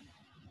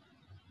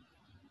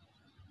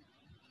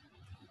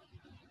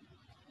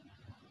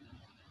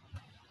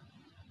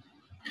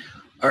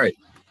 All right,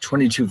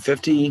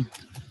 $22.50.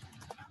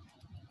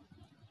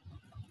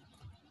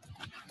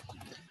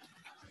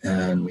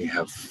 And we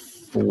have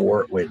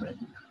 4, wait a minute.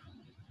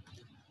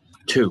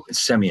 2, it's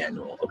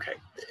semi-annual, okay.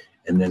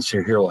 And then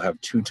so here we'll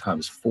have 2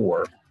 times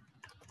 4.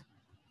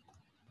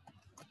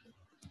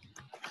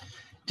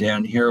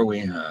 Down here we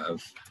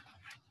have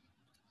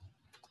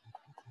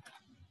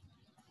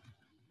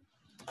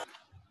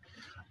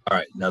all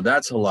right, now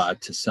that's a lot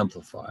to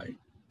simplify,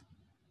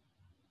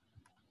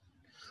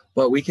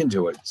 but we can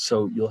do it.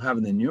 So you'll have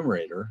in the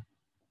numerator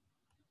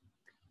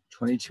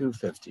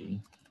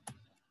 $22.50.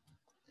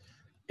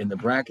 In the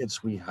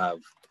brackets, we have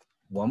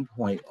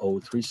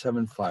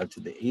 1.0375 to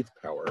the 8th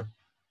power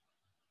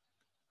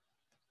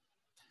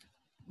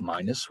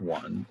minus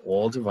 1,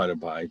 all divided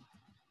by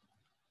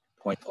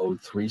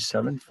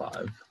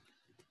 0.0375.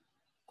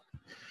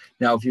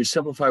 Now, if you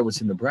simplify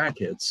what's in the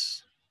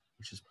brackets,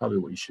 which is probably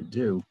what you should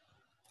do,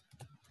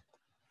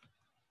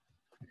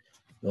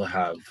 you'll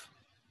have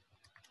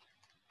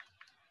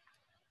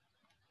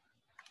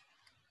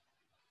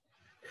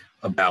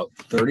about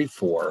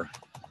 34,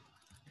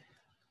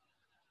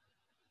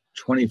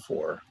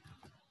 24,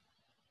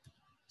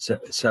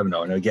 70.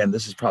 And again,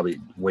 this is probably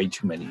way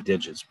too many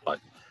digits, but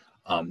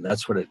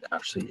that's what it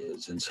actually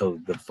is. And so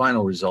the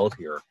final result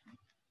here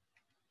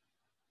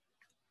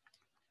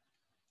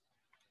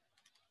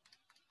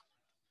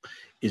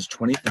is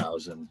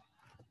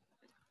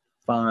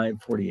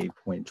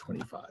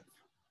 20,548.25.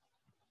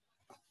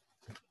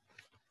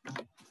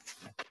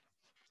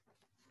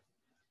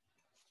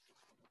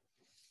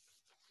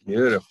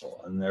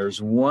 Beautiful. And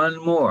there's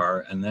one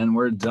more, and then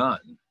we're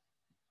done.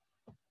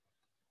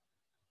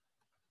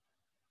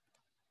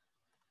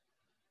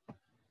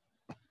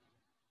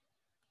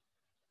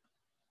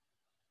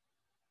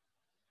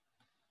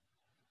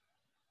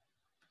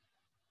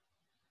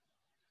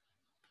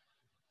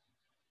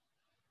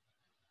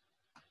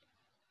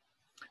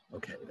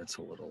 Okay, that's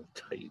a little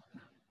tight.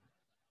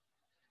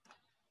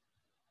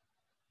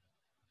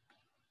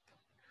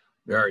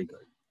 Very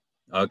good.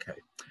 Okay,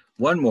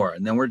 one more,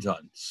 and then we're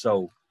done.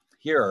 So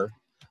here,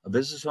 a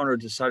business owner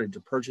decided to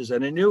purchase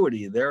an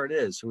annuity. There it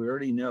is. So we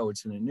already know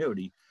it's an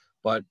annuity,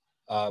 but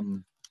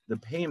the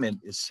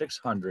payment is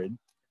 $600.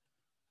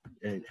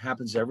 It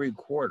happens every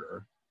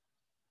quarter.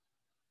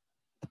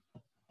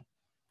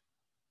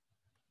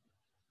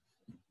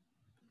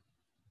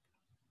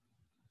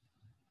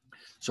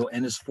 So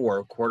N is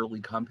 4,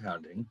 quarterly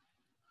compounding.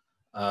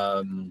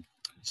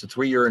 It's a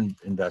 3-year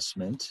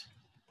investment.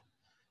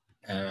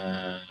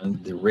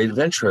 And the rate of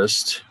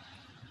interest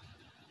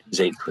is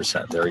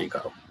 8%. There you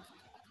go.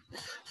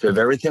 So we have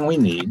everything we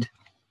need.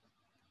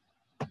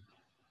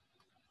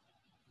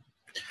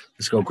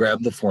 Let's go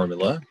grab the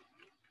formula,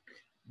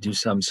 do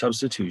some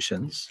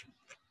substitutions.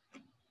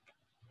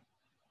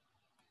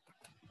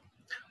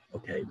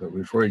 Okay, but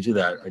before I do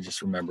that, I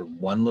just remembered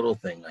one little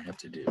thing I have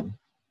to do.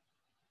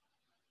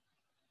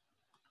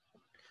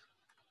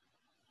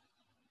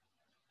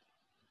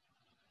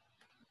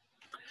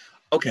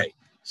 Okay,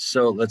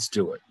 so let's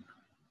do it.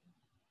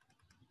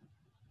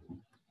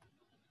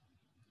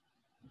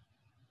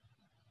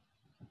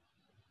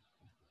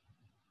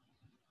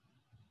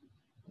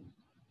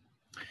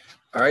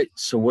 All right,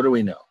 so what do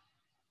we know?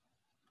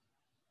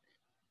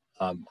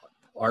 R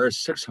is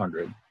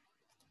 600.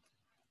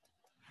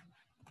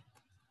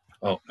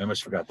 Oh, I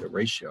almost forgot the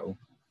ratio.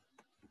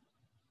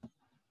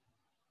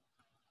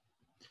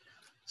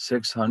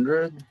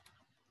 600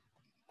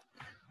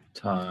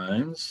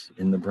 times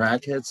in the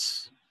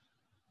brackets.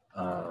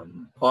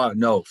 Oh,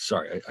 no,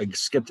 sorry. I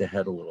skipped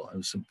ahead a little.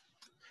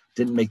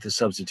 Didn't make the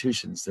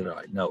substitutions, did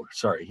I? No,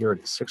 sorry. Here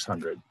it is,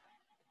 600.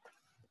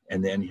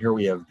 And then here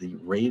we have the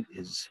rate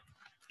is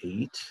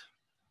 8.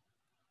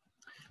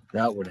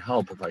 That would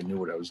help if I knew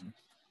what I was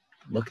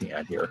looking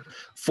at here.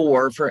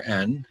 4 for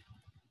n.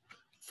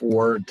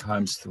 4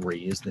 times 3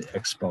 is the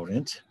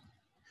exponent.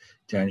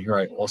 Down here,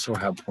 I also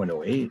have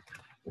 0.08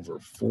 over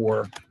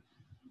 4.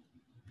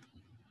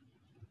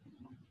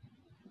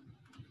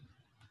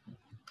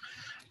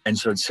 And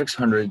so it's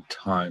 600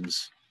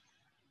 times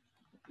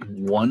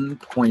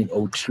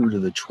 1.02 to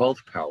the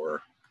 12th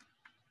power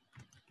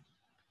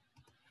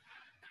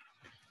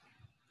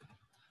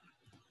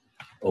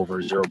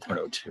over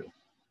 0.02.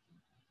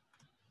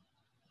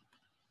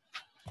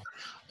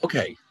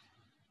 Okay.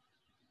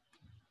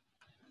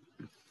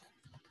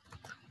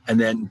 And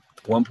then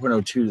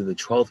 1.02 to the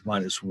 12th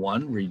minus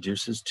 1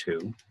 reduces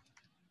to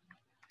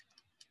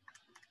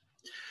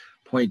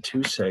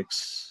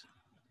 0.26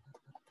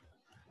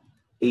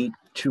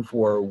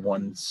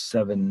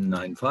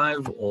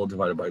 8241795, all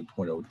divided by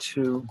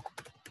 0.02.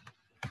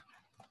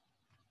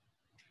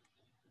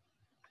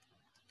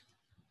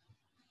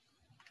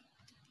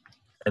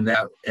 And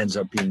that ends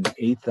up being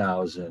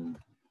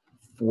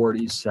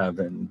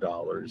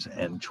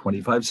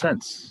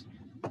 $8,047.25.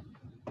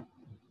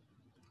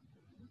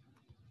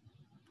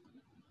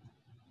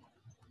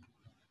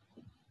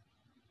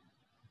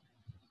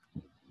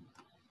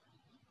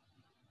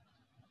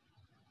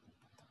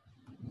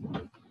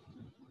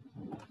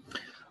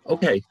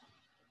 Okay,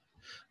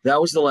 that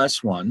was the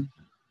last one.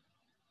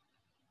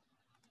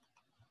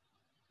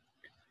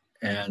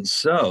 And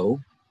so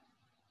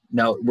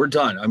now we're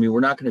done. I mean, we're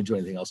not going to do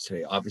anything else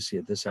today, obviously,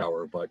 at this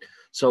hour. But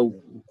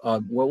so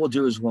what we'll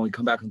do is when we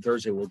come back on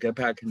Thursday, we'll get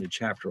back into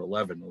chapter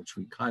 11, which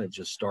we kind of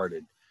just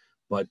started.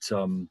 But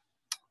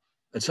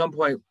at some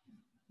point,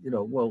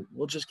 we'll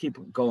just keep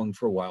going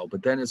for a while.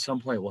 But then at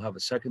some point, we'll have a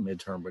second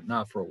midterm, but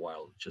not for a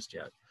while just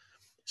yet.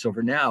 So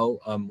for now,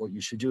 what you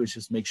should do is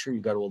just make sure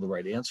you got all the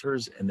right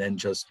answers, and then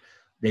just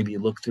maybe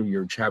look through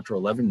your chapter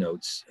 11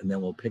 notes, and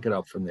then we'll pick it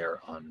up from there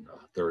on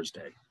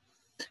Thursday.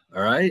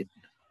 All right.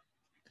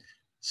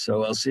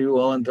 So I'll see you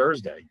all on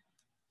Thursday.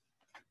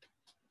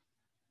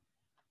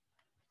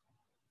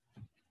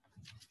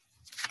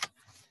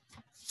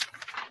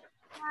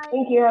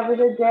 Thank you. Have a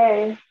good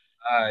day.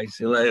 Bye.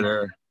 See you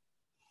later.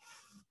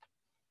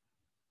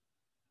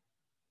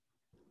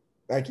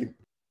 Thank you.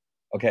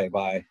 Okay,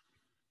 bye.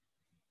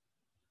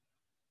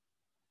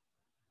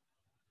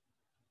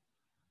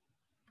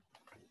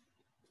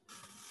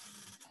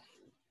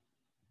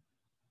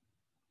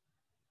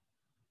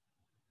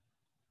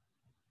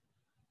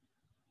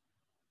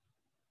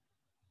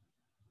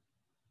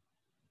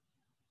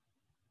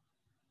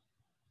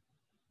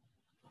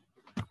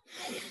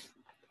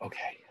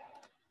 Okay.